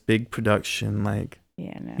and this big production. Like,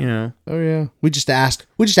 yeah, no. You know. Oh, yeah. We just ask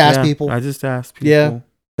people. I just ask people. Yeah.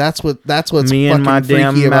 That's what's Me fucking and my freaky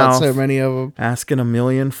damn about mouth so many of them. asking a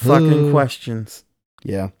million fucking questions.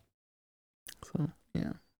 Yeah. So,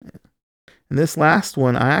 yeah. And this last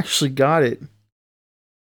one, I actually got it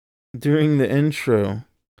during the intro.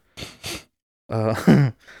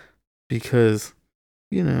 Because,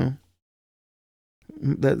 you know,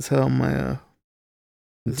 that's how my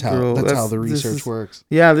that's how the research works.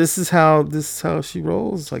 Yeah, this is how she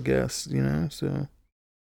rolls, I guess, you know. So,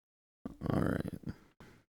 all right,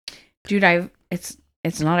 dude,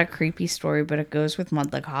 it's not a creepy story, but it goes with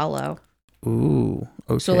Mudlick Hollow. Ooh,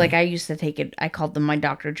 okay. So like I used to take it. I called them my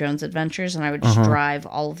Dr. Jones adventures, and I would just drive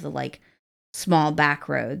all of the like small back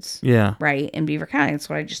roads. Yeah. Right in Beaver County. That's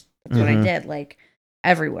what I did, like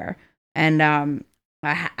everywhere. And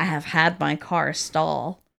I have had my car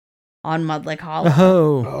stall on Mudlick Hollow.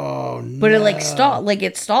 Oh no. But it like stalled. Like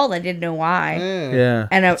it stalled. I didn't know why. Yeah.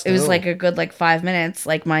 And it was like a good like 5 minutes.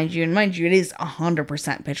 Like mind you, it is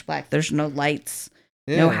 100% pitch black. There's no lights.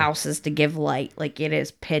 Yeah. No houses to give light. Like it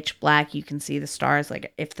is pitch black. You can see the stars.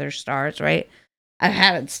 Like if there's stars, right? I've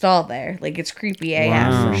had it stalled there. Like it's creepy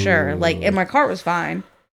AF for sure. Like and my car was fine.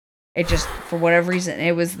 It just for whatever reason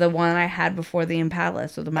it was the one I had before the Impala,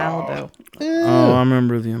 so the Malibu. Oh, I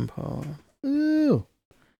remember the Impala. Ooh.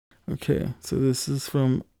 Okay, so this is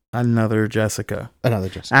from another Jessica.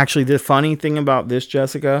 Actually, the funny thing about this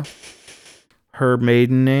Jessica, her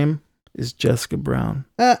maiden name is Jessica Brown.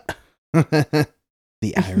 The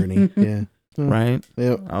irony, yeah. Right?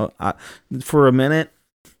 Yep. For a minute,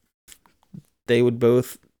 they would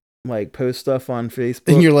both like post stuff on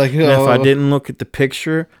Facebook. And you're like, and if I didn't look at the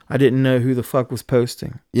picture, I didn't know who the fuck was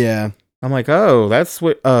posting. Yeah. I'm like, that's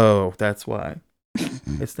why.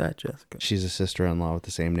 It's that Jessica. She's a sister-in-law with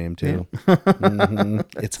the same name too. Yeah.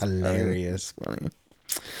 It's hilarious. Funny.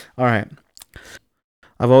 All right.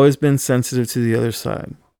 I've always been sensitive to the other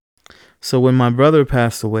side. So when my brother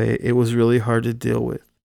passed away, it was really hard to deal with.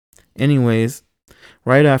 Anyways,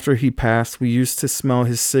 right after he passed, we used to smell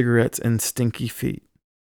his cigarettes and stinky feet.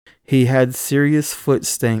 He had serious foot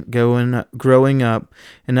stank growing up,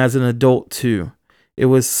 and as an adult too. It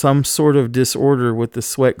was some sort of disorder with the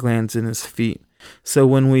sweat glands in his feet. So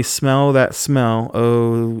when we smell that smell,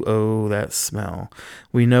 that smell,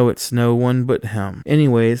 we know it's no one but him.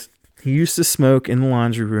 Anyways, he used to smoke in the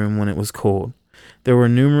laundry room when it was cold. There were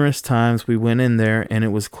numerous times we went in there and it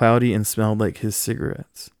was cloudy and smelled like his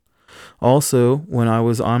cigarettes. Also, when I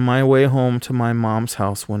was on my way home to my mom's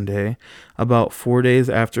house one day, about 4 days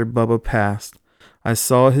after Bubba passed, I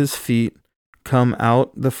saw his feet come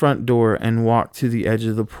out the front door and walk to the edge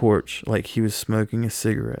of the porch like he was smoking a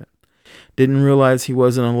cigarette. Didn't realize he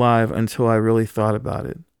wasn't alive until I really thought about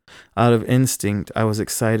it. Out of instinct, I was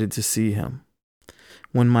excited to see him.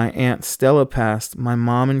 When my Aunt Stella passed, my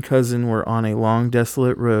mom and cousin were on a long,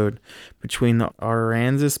 desolate road between the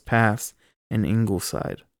Aransas Pass and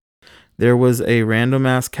Ingleside. There was a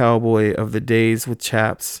random-ass cowboy of the days with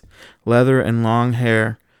chaps, leather, and long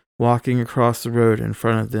hair walking across the road in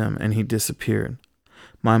front of them, and he disappeared.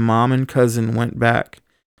 My mom and cousin went back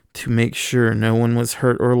to make sure no one was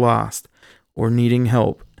hurt or lost or needing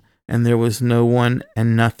help, and there was no one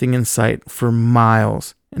and nothing in sight for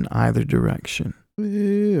miles in either direction.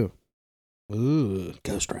 Ooh.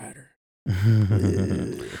 Ghost Rider.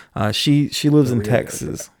 She lives in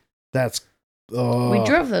Texas. That's we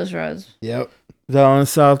drove those roads. Yep. Is that on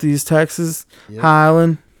Southeast Texas? Yep.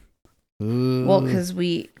 Highland. Ooh. Well, because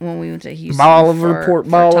when we went to Houston Bolivar, Port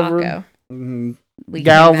for Bolivar, taco, we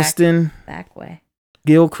Galveston, back way.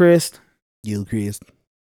 Gilchrist.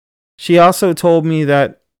 She also told me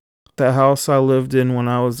that the house I lived in when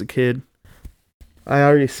I was a kid I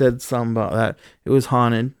already said something about that. It was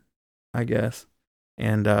haunted, I guess,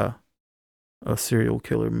 and a serial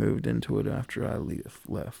killer moved into it after I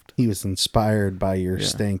left. He was inspired by your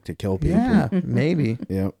stink to kill people. Yeah, maybe.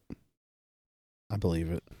 Yep. I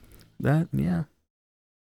believe it. Yeah.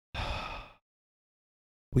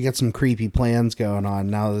 We got some creepy plans going on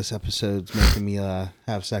now. This episode's making me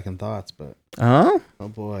have second thoughts, but Oh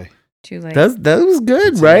boy, Too late. that was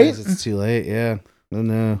good, right? It's too late. Yeah. Oh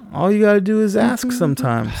no. All you gotta do is ask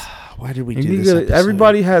sometimes. Why did we And do you this? gotta- Episode?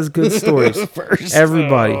 everybody has good stories. First.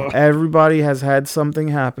 Everybody has had something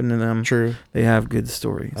happen to them. True. They have good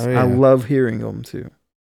stories. Oh, yeah. I love hearing them too.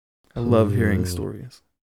 I love hearing Ooh. stories.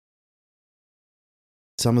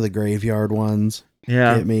 Some of the graveyard ones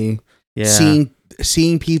Yeah, get me. yeah.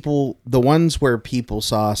 Seeing people, the ones where people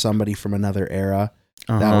saw somebody from another era.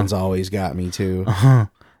 That one's always got me too.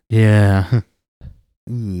 Yeah.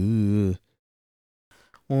 Ooh.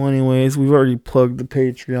 Well, anyways, we've already plugged the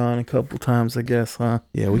Patreon a couple times, I guess, huh?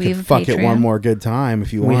 Yeah, we We can have a fuck it one Patreon? more good time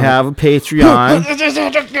if you want. We have a Patreon.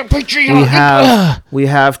 we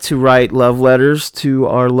have to write love letters to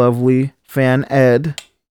our lovely fan Ed.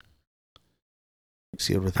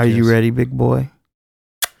 Sealed with a Are you kiss. ready, big boy?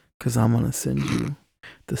 Because I'm going to send you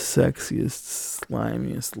the sexiest,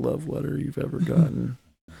 slimiest love letter you've ever gotten.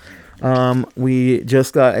 We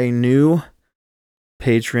just got a new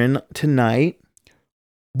patron tonight.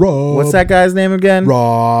 Rob. What's that guy's name again?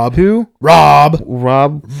 Rob. Who? Rob.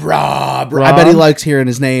 Rob. I bet he likes hearing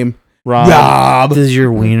his name. Rob. Does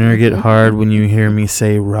your wiener get hard when you hear me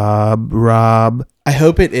say Rob? I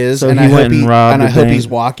hope it is, So and he I went hope and robbed and I the hope bank. he's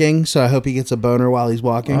walking. So I hope he gets a boner while he's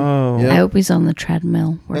walking. Oh. Yeah. I hope he's on the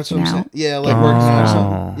treadmill That's what working I'm saying. out. Yeah, like working out or Oh.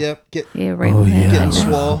 something. Yep. Yeah, right. Oh, with yeah. that. Getting Yeah.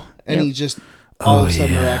 swole, and Yep. he just all of a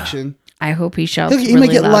sudden yeah. erection. I hope he shouts He really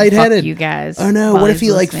might get loud, lightheaded. "Fuck you guys." Oh no! while What if he's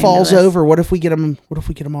he like listening to falls this. over? What if we get him? What if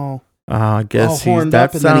we get him all I guess horned that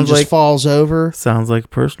up and then he sounds just like falls over? sounds like a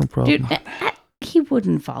personal problem. Dude, he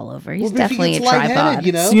wouldn't fall over. He's Well, but if he definitely a gets lightheaded, tripod.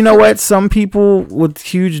 you know? So you know what? Some people with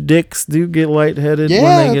huge dicks do get lightheaded Yeah,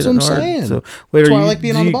 when they that's get what I'm hard. saying. So wait, That's are why I you, like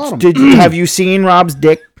being on the bottom. Have you seen Rob's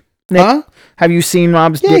dick? Nick? Huh? Have you seen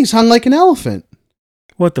Rob's Yeah, dick? he's hung like an elephant.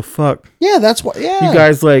 What the fuck? Yeah, that's what. Yeah, You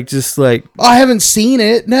guys just like Oh, I haven't seen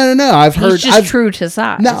it. No. I've heard. He's just I've, true to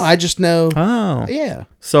size. No, I just know. oh. Yeah.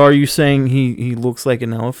 So are you saying he looks like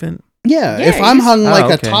an elephant? Yeah, Yeah, if I'm he's- hung like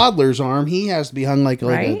okay. a toddler's arm, he has to be hung like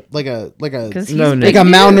Right? a 'Cause he's No, a Nick. big like a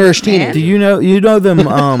dude, malnourished man. teenager. Do you know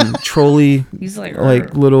them trolley He's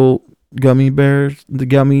like little gummy bears, the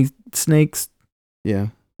gummy snakes? Yeah.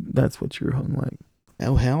 That's what you're hung like.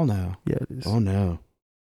 Oh hell no. Yeah, it is. Oh no.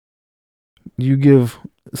 You give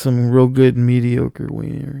some real good mediocre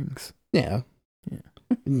wing earrings. Yeah. Yeah.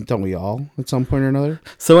 Don't we all at some point or another?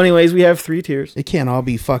 So, anyways, we have 3 tiers. It can't all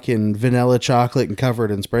be fucking vanilla chocolate and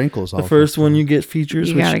covered in sprinkles. The first one you get features,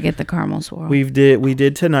 You which gotta get the caramel swirl. we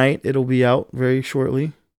did tonight. It'll be out very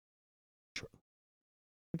shortly.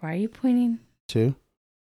 Why are you pointing? 2.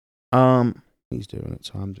 Um, He's doing it,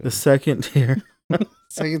 so I'm the doing second tier.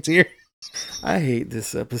 second tier. I hate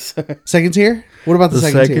this episode. Second tier? What about the,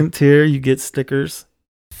 The second, second tier, you get stickers,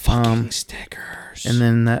 Fucking stickers. and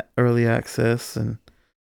then that early access and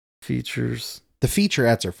features. the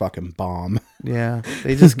featurettes are fucking bomb. Yeah,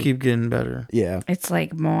 they just keep getting better. Yeah. It's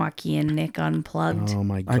like Milwaukee and Nick unplugged. Oh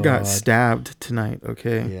my god. I got stabbed tonight.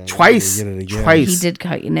 Okay, Yeah, twice. you get it again. Twice. He did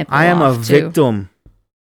cut your nipple I am a off, too. victim.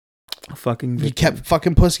 A fucking victim. You kept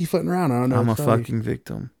fucking pussyfooting around. I don't know. I'm a what to tell you. fucking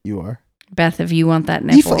victim. You are. Beth, if you want that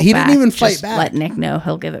nipple he didn't back, even fight just back. let Nick know.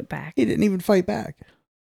 He'll give it back. He didn't even fight back.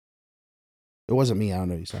 It wasn't me. I don't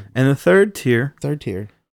know what you're talking about. And the third tier, Third tier.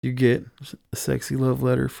 you get a sexy love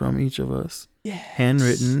letter from each of us, Yeah.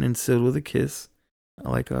 handwritten and sealed with a kiss,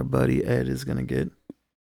 like our buddy Ed is gonna get.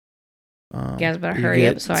 You guys better you hurry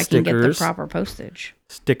get up so I can get the stickers. proper postage.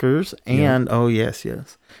 Stickers Yeah. and oh yes,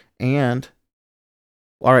 and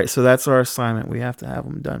all right. So that's our assignment. We have to have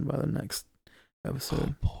them done by the next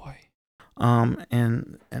episode. Oh boy.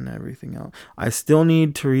 And everything else. I still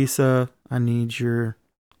need Teresa. I need your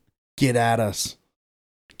Get at us.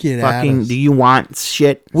 Get at fucking. us. Do you want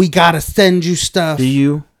shit? We gotta send you stuff. Do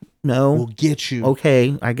you? No. We'll get you.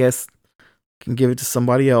 Okay, I guess can give it to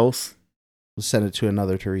somebody else. We'll send it to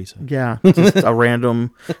another Teresa. Yeah, just a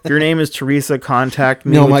random. If your name is Teresa, contact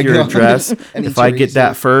me Oh my with your God. address. Any If I get Teresa.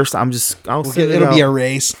 that first, I'll send it It'll out. be a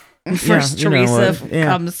race. First you know Teresa what, yeah.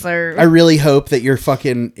 comes third. I really hope that your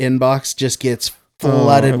fucking inbox just gets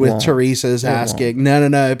flooded it with won't. Teresa's It asking. No,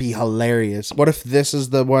 it'd be hilarious. What if this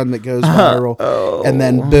is the one that goes viral? Oh. And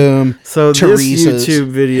then boom. So Teresa's this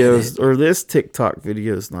YouTube videos or this TikTok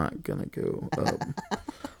video is not gonna go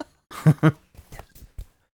up.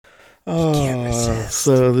 Oh,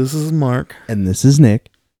 so this is Mark. And this is Nick.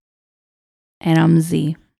 And I'm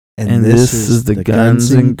Z. And this is the Guns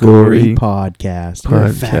and Gory podcast.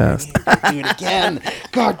 podcast. Do it again.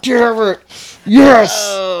 God damn it. Yes.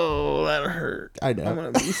 Oh, that hurt. I know. I'm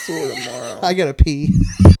going to be sore tomorrow. I gotta pee.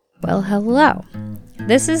 Well, hello.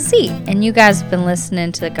 This is Z, and you guys have been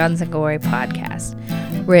listening to the Guns and Gory podcast.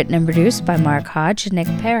 Written and produced by Mark Hodge and Nick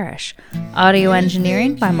Parrish. Audio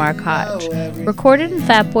engineering by Mark Hodge. Recorded in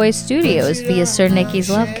Fat Boy Studios via Sir Nicky's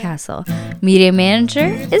Love Castle. Media manager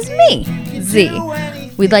is me, Z.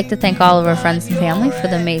 We'd like to thank all of our friends and family for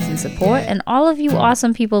the amazing support and all of you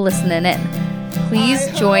awesome people listening in. Please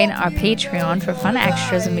join our Patreon for fun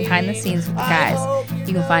extras and behind the scenes with the guys.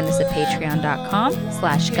 You can find us at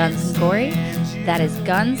patreon.com/gunsandgory. That is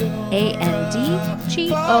guns, ANDGORY.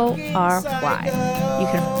 You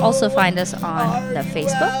can also find us on the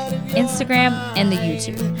Facebook, Instagram, and the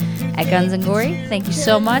YouTube at Guns and Gory. Thank you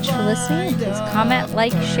so much for listening. Please comment,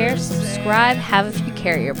 like, share, subscribe, have a few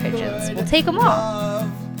carrier pigeons. We'll take them all.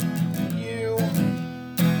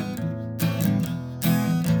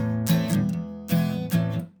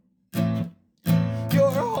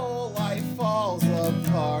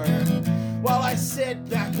 While I sit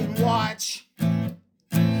back and watch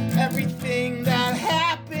everything